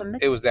off a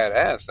mixtape. It was that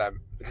ass that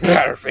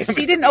got her famous.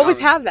 She didn't always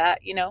have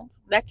that,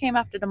 That came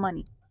after the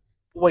money.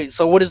 Wait,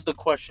 so what is the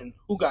question?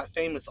 Who got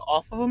famous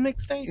off of a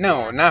mixtape?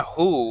 No, not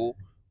who.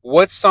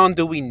 What song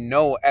do we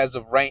know as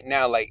of right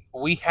now? Like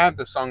we have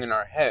the song in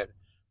our head,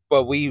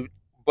 but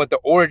the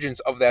origins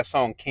of that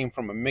song came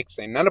from a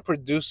mixtape, not a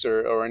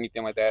producer or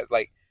anything like that.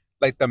 Like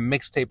the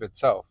mixtape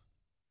itself.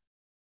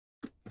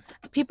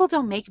 People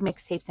don't make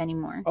mixtapes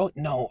anymore. Oh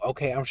no,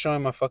 okay, I'm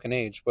showing my fucking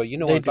age, but you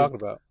know what I'm talking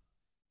about.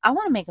 I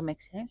want to make a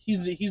mixtape.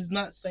 He's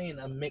not saying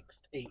a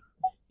mixtape.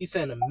 He's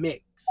saying a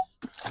mix.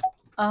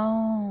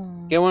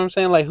 Oh. Get what I'm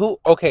saying? Like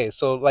who? Okay,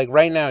 so like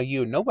right now,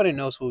 nobody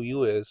knows who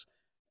you is,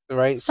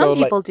 right? Some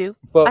people do.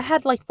 But I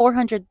had like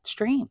 400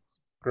 streams.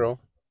 Girl,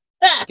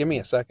 give me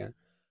a second.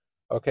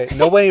 Okay,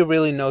 nobody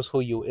really knows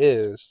who you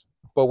is,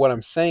 but what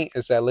I'm saying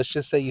is that let's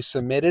just say you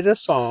submitted a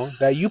song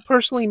that you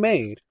personally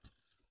made,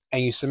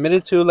 and you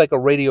submitted to like a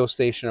radio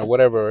station or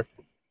whatever,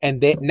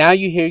 and now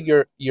you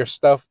hear your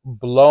stuff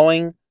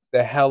blowing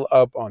the hell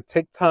up on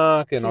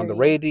TikTok and on the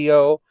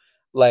radio,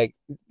 like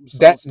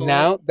that.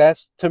 Now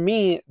that's to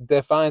me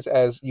defines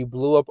as you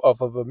blew up off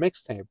of a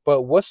mixtape.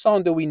 But what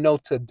song do we know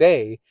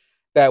today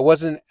that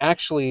wasn't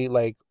actually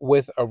like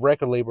with a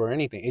record label or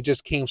anything? It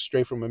just came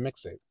straight from a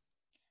mixtape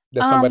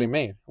that somebody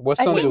made. What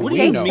song do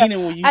we know?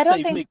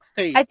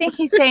 I think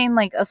he's saying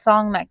like a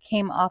song that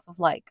came off of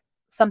like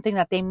something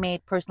that they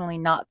made personally,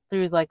 not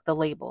through like the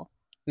label.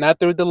 Not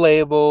through the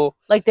label.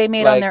 Like they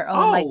made on their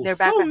own, like their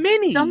background.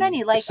 So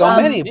many. Like so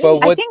many.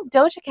 But I think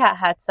Doja Cat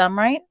had some,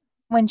 right?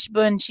 When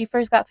she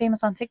first got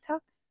famous on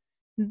TikTok,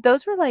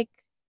 those were like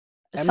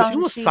songs. She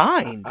was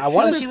signed. I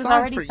want she was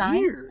already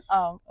signed. Years.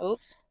 Oh,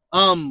 oops.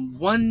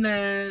 One.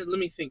 Let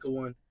me think of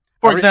one.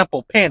 For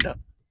example, Panda.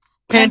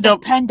 By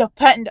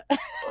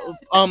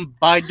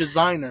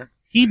Designer.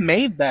 He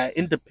made that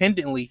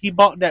independently. He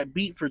bought that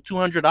beat for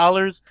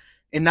 $200,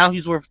 and now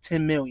he's worth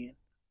 $10 million.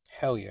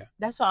 Hell yeah.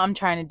 That's what I'm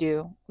trying to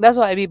do. That's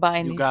why I be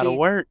buying these beats. You gotta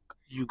work.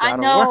 I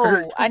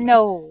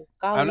know.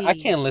 Golly. I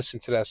can't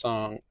listen to that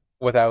song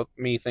without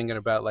me thinking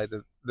about like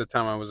the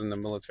time I was in the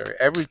military.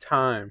 Every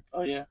time.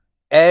 Oh yeah.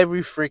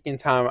 Every freaking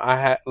time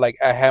I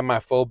had my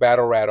full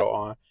battle rattle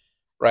on,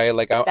 right?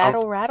 Like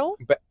rattle?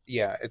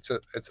 Yeah, it's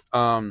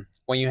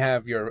when you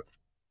have your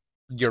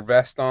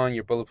vest on,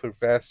 your bulletproof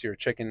vest, your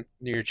chicken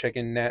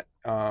net,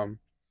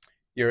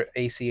 your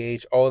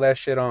ACH, all that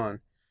shit on.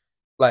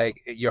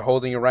 Like you're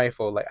holding your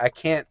rifle. Like I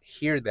can't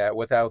hear that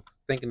without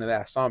thinking of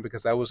that song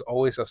because that was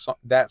always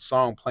that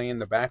song playing in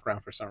the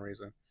background for some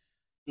reason.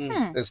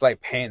 It's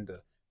like Panda.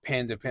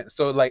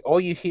 So like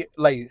all you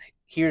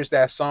here's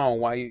that song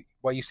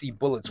while you see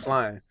bullets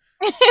flying.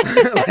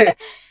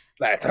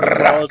 like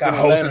got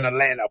holes in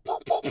Atlanta.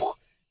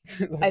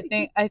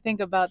 I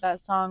think about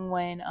that song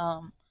when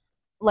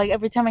like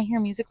every time I hear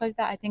music like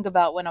that, I think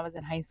about when I was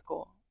in high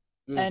school.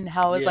 And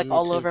how it's like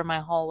all over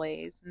my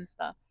hallways and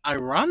stuff.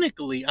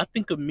 Ironically, I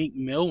think of Meek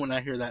Mill when I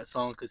hear that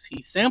song because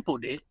he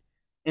sampled it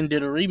and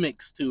did a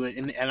remix to it,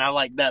 and I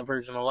like that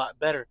version a lot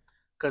better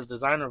because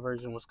Designer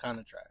version was kind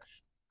of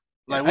trash.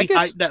 Like, I we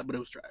guess hyped that, but it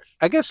was trash.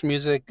 I guess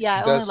music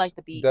Yeah, I only like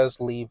the beat. does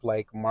leave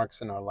like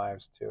marks in our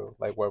lives too,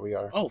 like where we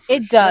are. Oh, for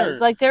It sure. does.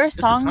 Like there are It's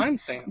a songs.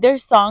 timestamp.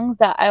 There's songs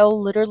that I'll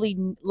literally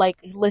like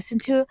listen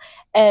to,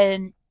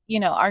 and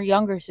our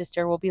younger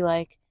sister will be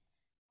like,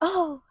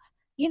 "Oh,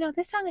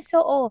 this song is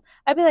so old."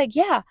 I'd be like,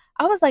 "Yeah,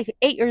 I was like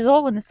 8 years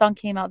old when this song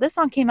came out. This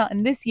song came out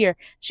in this year."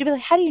 She'd be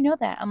like, "How do you know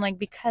that?" I'm like,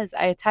 "Because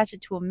I attach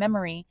it to a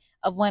memory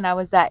of when I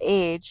was that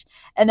age."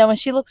 And then when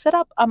she looks it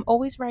up, I'm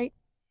always right.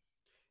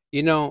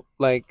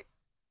 Like,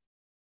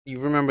 you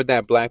remember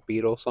that Black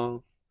Beetle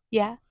song?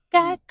 Yeah,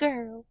 God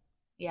girl.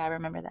 Yeah, I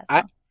remember that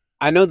I song.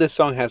 I know this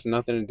song has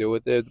nothing to do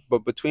with it, but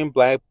between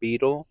Black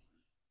Beetle,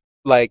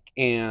 like,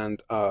 and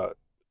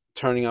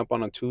turning up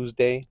on a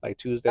Tuesday, like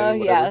Tuesday, Oh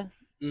whatever.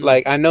 yeah.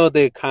 Like, I know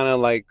they're kind of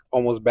like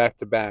almost back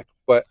to back,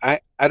 but I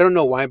don't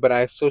know why, but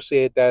I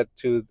associate that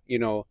to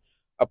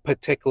a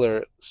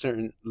particular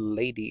certain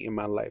lady in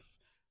my life,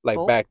 like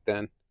Oh. back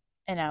then.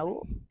 And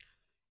don't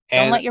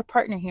And let your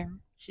partner hear.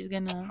 She's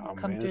gonna oh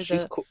come man, through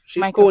she's the cool.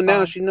 She's cool now.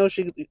 microphone.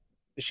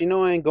 She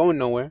know I ain't going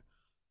nowhere.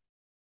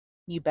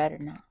 You better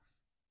not.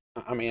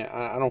 I mean,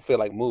 I don't feel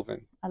like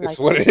moving. I It's like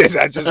what that. it is.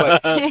 I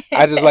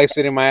just like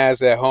sitting my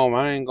ass at home.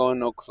 I ain't going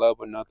no club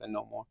or nothing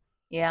no more.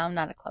 Yeah, I'm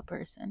not a club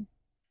person.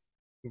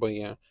 But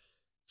yeah.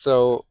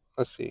 So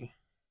let's see.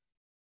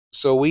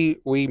 So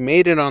we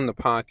made it on the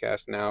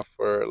podcast now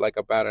for like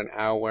about an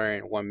hour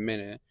and 1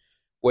 minute,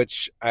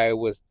 which I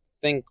would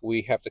think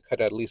we have to cut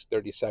at least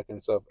 30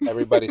 seconds of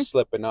everybody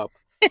slipping up.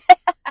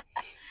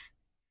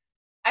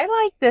 I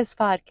like this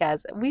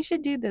podcast. We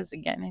should do this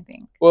again, I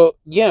think. Well,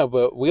 yeah,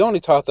 but we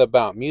only talked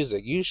about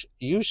music.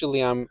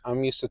 Usually I'm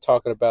used to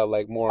talking about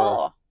like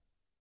more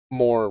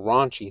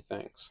raunchy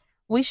things.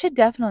 We should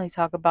definitely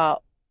talk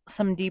about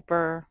some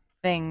deeper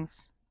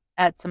things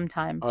at some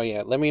time. Oh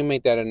yeah, let me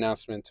make that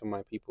announcement to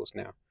my peoples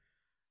now.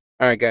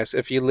 All right, guys,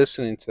 if you're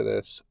listening to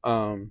this,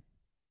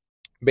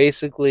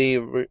 basically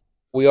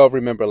we all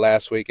remember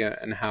last week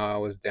and how I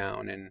was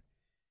down and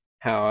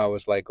how I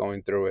was like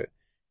going through it.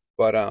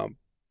 But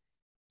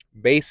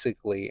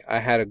basically I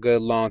had a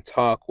good long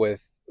talk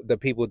with the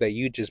people that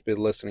you just been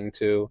listening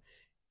to,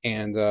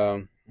 and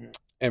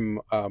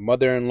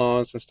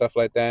mother-in-laws and stuff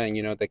like that,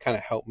 and they kind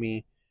of helped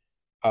me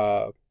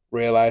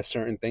realize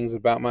certain things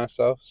about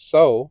myself.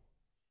 So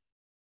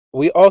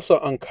we also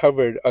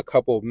uncovered a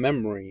couple of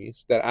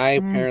memories that I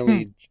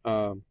apparently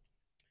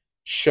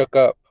shook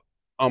up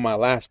on my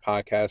last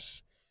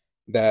podcast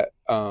that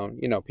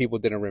people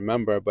didn't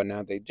remember, but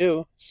now they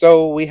do.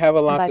 So we have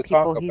a lot to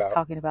talk about. He's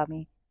talking about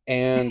me.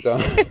 And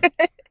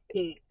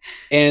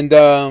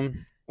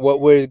what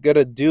we're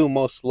gonna do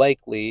most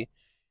likely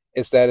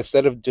is that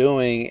instead of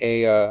doing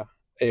an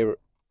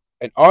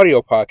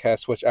audio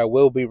podcast, which I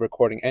will be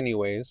recording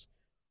anyways,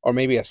 or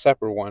maybe a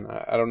separate one.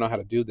 I don't know how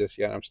to do this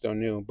yet. I'm still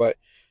new, but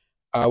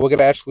we're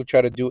gonna actually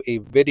try to do a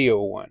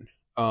video one.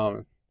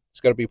 It's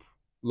gonna be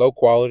low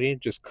quality,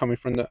 just coming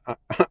from the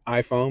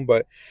iPhone,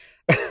 but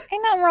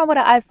ain't nothing wrong with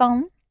an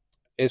iPhone.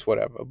 It's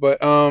whatever.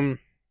 But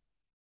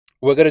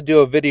we're gonna do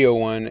a video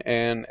one,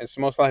 and it's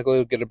most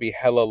likely gonna be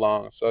hella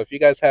long. So if you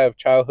guys have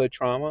childhood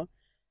trauma,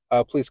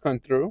 please come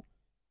through,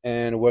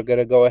 and we're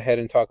gonna go ahead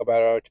and talk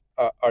about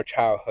our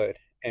childhood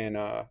and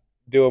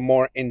do a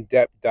more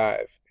in-depth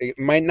dive. It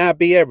might not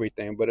be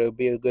everything, but it'll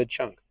be a good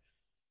chunk.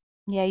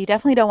 Yeah, you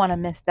definitely don't want to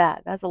miss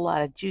that. That's a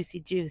lot of juicy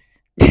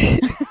juice.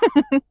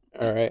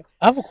 All right.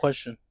 I have a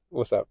question.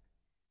 What's up?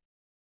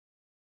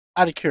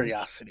 Out of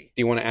curiosity.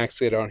 Do you want to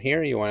ask it on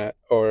here,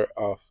 or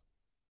off?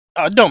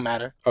 It don't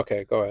matter.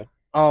 Okay, go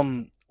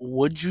ahead.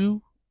 Would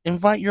you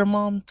invite your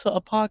mom to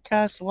a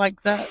podcast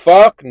like that?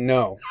 Fuck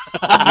no.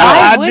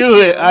 I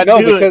do it. I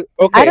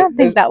don't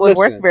think that would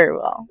work very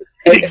well.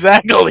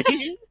 Exactly.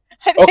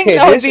 I think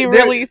that would be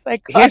really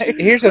psychotic.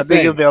 Here's the thing. I think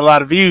it'll be a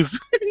lot of views.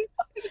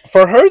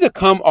 For her to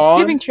come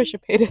on, giving Trisha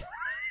Paytas.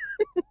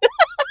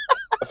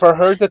 For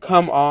her to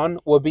come on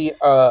would be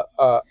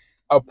a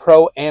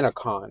pro and a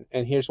con,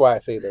 and here's why I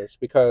say this: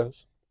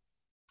 because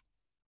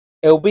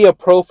it'll be a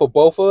pro for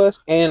both of us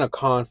and a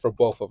con for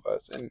both of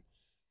us.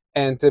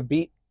 And to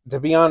be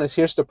honest,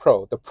 here's the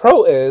pro. The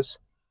pro is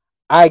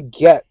I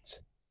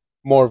get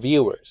more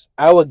viewers.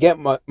 I will get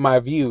my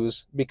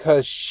views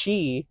because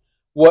she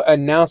will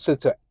announce it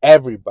to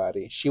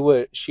everybody. She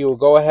will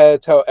go ahead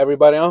and tell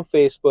everybody on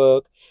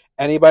Facebook,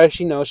 anybody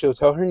she knows. She'll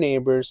tell her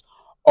neighbors,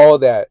 all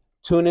that.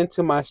 Tune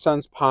into my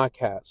son's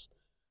podcast,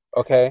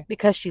 okay?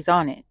 Because she's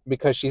on it.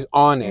 Because she's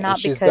on it. Not and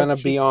she's because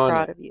gonna be on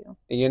proud it. of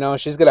you.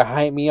 She's gonna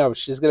hype me up.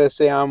 She's gonna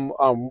say I'm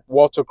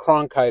Walter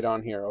Cronkite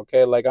on here,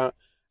 okay? Like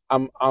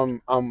I'm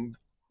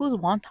Who's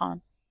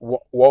Wonton?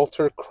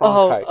 Walter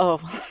Cronkite. Oh,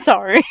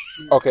 sorry.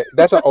 Okay,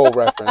 that's an old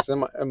reference. It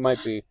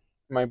might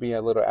be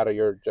a little out of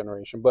your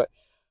generation, but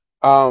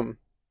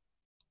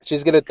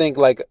she's gonna think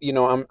like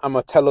I'm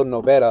a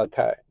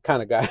telenovela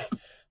kind of guy.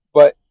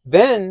 But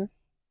then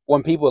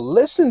when people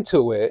listen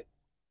to it,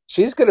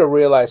 she's gonna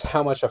realize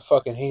how much I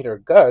fucking hate her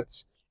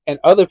guts, and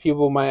other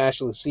people might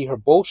actually see her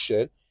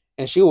bullshit,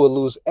 and she will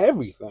lose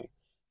everything.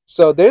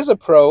 So there's a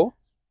pro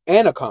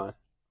and a con.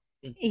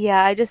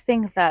 Yeah, I just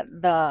think that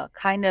the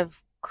kind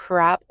of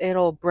crap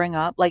it'll bring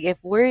up. Like if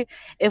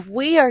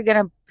we are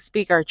gonna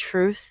speak our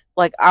truth,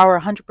 like our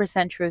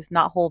 100% truth,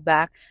 not hold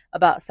back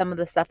about some of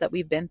the stuff that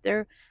we've been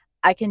through,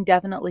 I can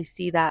definitely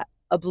see that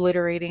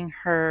obliterating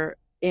her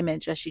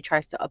image as she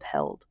tries to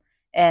uphold.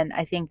 And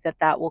I think that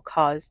that will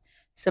cause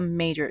some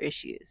major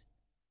issues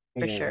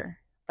for Yeah. sure.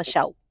 For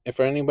sure. If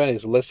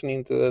anybody's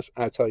listening to this,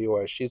 I tell you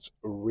what, she's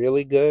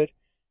really good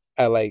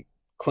at like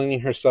cleaning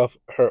herself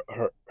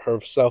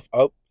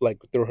up like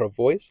through her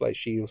voice, like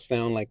she'll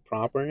sound like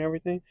proper and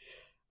everything.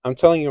 I'm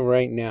telling you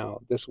right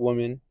now, this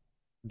woman,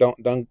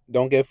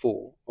 don't get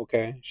fooled,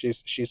 okay?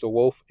 She's a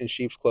wolf in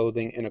sheep's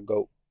clothing in a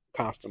goat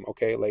costume,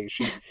 okay? Like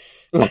she,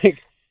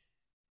 like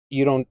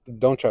you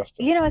don't trust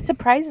her. You know, it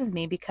surprises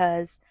me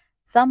because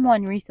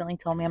someone recently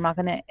told me, I'm not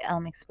going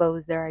to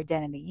expose their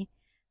identity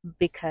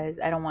because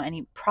I don't want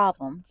any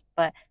problems,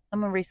 but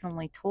someone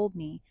recently told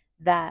me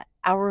that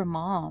our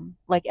mom,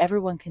 like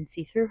everyone can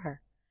see through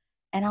her.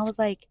 And I was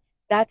like,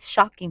 that's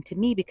shocking to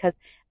me because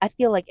I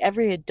feel like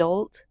every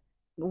adult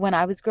when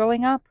I was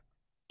growing up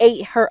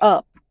ate her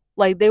up.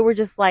 Like they were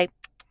just like,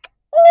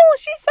 oh,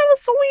 she's so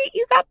sweet.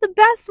 You got the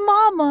best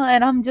mama.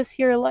 And I'm just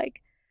here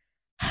like,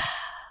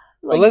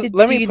 Well, like,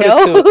 let do me you put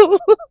know? it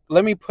to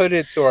let me put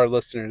it to our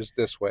listeners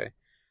this way: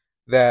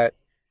 that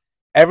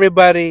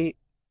everybody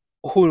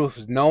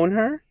who's known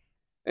her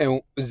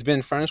and has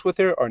been friends with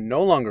her are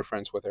no longer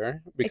friends with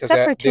her because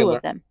Except for they two learn.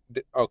 of them.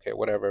 Okay,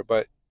 whatever,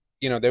 but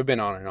they've been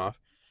on and off.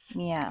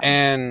 Yeah.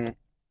 And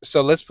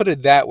so let's put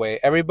it that way: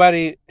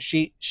 everybody,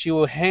 she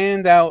will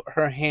hand out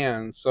her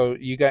hand. So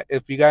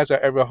if you guys are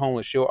ever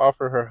homeless, she'll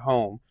offer her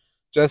home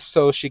just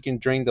so she can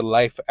drain the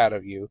life out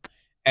of you,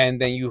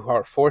 and then you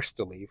are forced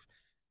to leave.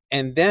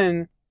 And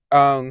then,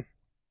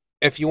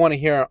 if you want to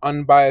hear an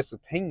unbiased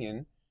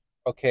opinion,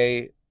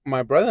 okay,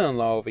 my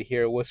brother-in-law over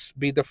here will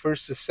be the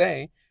first to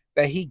say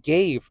that he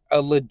gave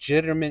a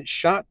legitimate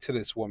shot to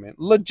this woman,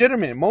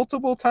 legitimate,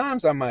 multiple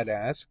times, I might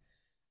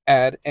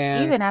add,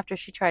 and even after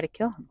she tried to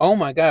kill him. oh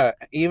my god,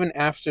 even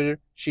after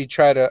she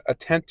tried to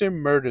attempt to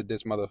murder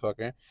this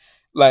motherfucker,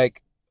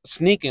 like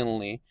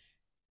sneakingly,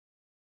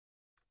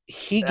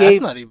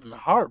 That's not even the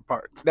hard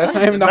part. That's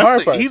not even the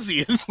hard part. That's the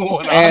easiest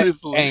one, and,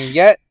 honestly.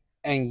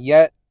 and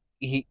yet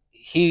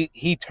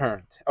he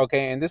turned.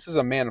 Okay, and this is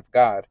a man of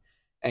God,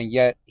 and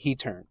yet he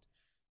turned.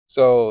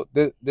 So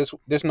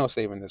there's no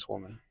saving this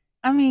woman.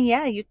 I mean,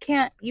 yeah, you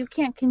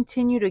can't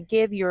continue to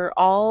give your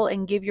all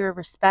and give your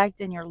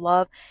respect and your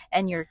love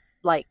and your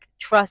like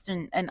trust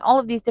and all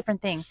of these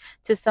different things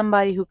to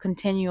somebody who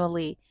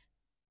continually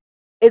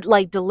it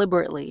like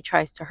deliberately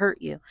tries to hurt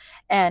you.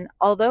 And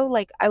although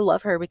like I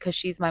love her because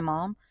she's my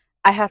mom,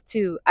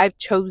 I've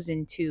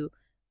chosen to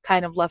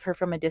kind of love her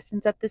from a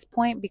distance at this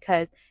point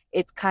because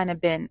it's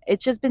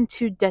just been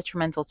too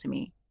detrimental to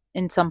me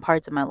in some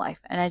parts of my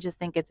life, and I just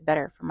think it's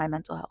better for my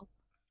mental health.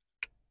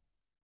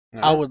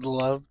 I would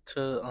love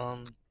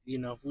to,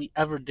 if we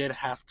ever did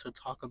have to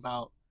talk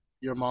about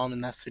your mom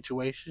in that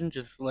situation,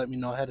 just let me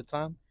know ahead of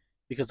time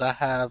because I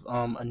have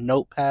a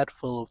notepad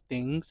full of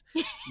things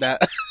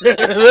that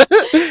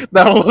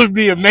that would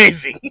be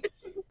amazing.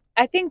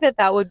 I think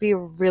that would be a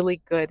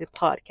really good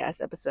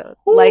podcast episode.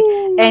 Like,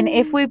 and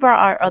if we brought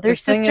our other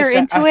sister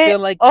into it,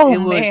 like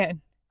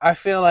man, I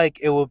feel like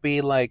it would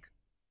be like,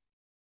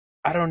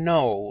 I don't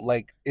know,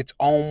 like its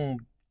own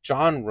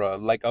genre,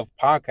 like of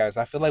podcasts.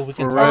 I feel like we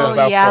can talk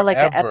about forever. like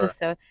an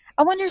episode.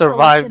 I wonder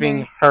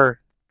surviving her.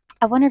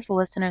 I wonder if the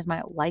listeners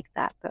might like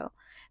that though,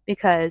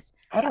 because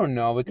I don't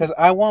know, because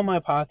I want my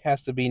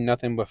podcast to be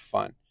nothing but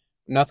fun,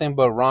 nothing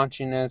but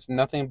raunchiness,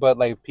 nothing but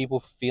like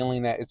people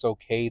feeling that it's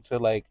okay to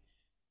like,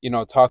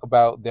 talk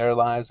about their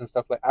lives and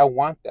stuff. Like I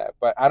want that,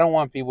 but I don't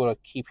want people to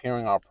keep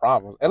hearing our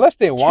problems unless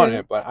they want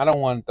it. But I don't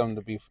want them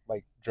to be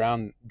like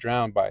drowned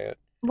by it.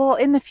 Well,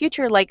 in the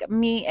future, like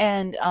me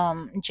and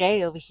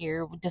Jay over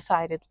here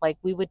decided like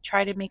we would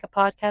try to make a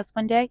podcast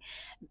one day,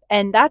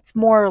 and that's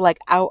more like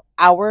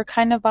our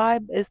kind of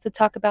vibe is to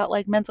talk about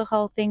like mental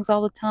health things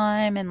all the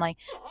time and like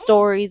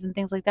stories and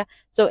things like that.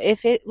 So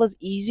if it was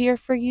easier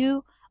for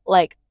you,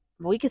 like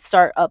we could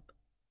start up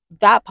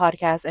that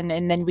podcast and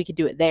then we could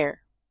do it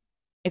there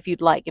if you'd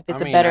like. If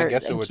it's better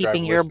and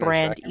keeping your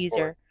brand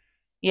easier.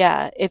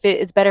 Yeah, if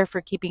it's better for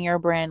keeping your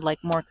brand like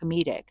more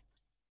comedic.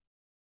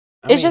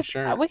 We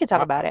could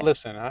talk about it.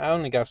 Listen, I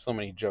only got so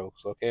many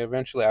jokes, okay?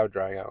 Eventually I'll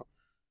dry out.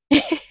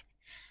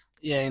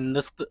 Yeah,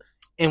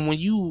 and when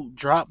you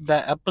drop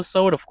that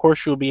episode, of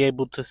course you'll be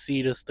able to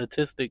see the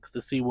statistics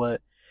to see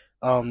what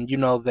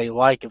they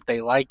like, if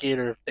they like it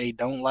or if they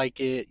don't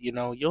like it,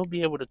 you'll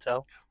be able to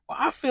tell. Well,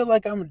 I feel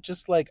like I'm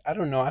just like, I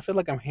don't know, I feel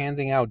like I'm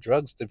handing out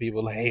drugs to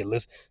people like, hey,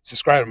 let's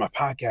subscribe to my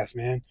podcast,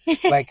 man.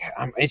 Like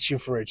I'm itching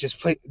for it. Just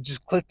click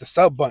the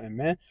sub button,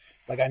 man.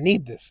 Like I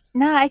need this.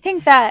 No, I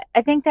think that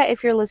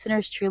if your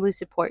listeners truly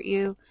support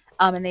you,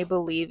 and they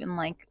believe in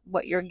like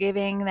what you're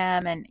giving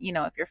them, and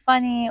if you're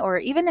funny, or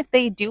even if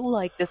they do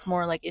like this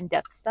more like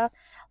in-depth stuff,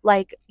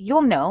 like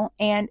you'll know,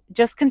 and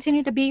just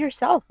continue to be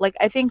yourself. Like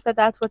I think that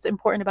that's what's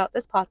important about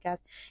this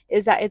podcast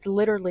is that it's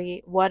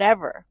literally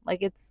whatever.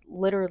 Like it's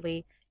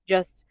literally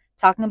just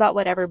talking about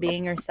whatever,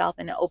 being yourself,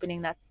 and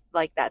opening that's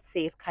like that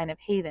safe kind of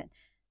haven.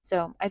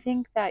 So I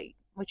think that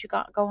what you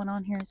got going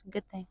on here is a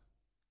good thing.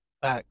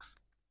 Facts.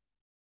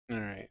 All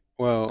right.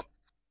 Well,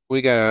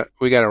 we gotta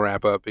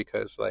wrap up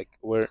because like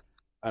we're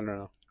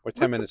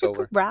 10 minutes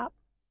over. Wrap.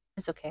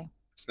 It's okay.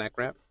 Snack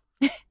wrap.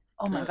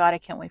 Oh my God, I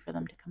can't wait for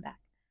them to come back.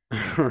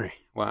 All right.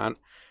 Well,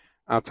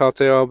 I'll talk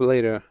to you all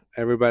later.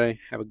 Everybody,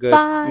 have a good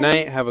Bye.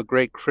 night. Have a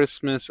great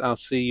Christmas. I'll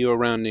see you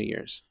around New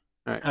Year's.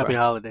 All right. Happy bye.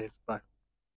 holidays. Bye.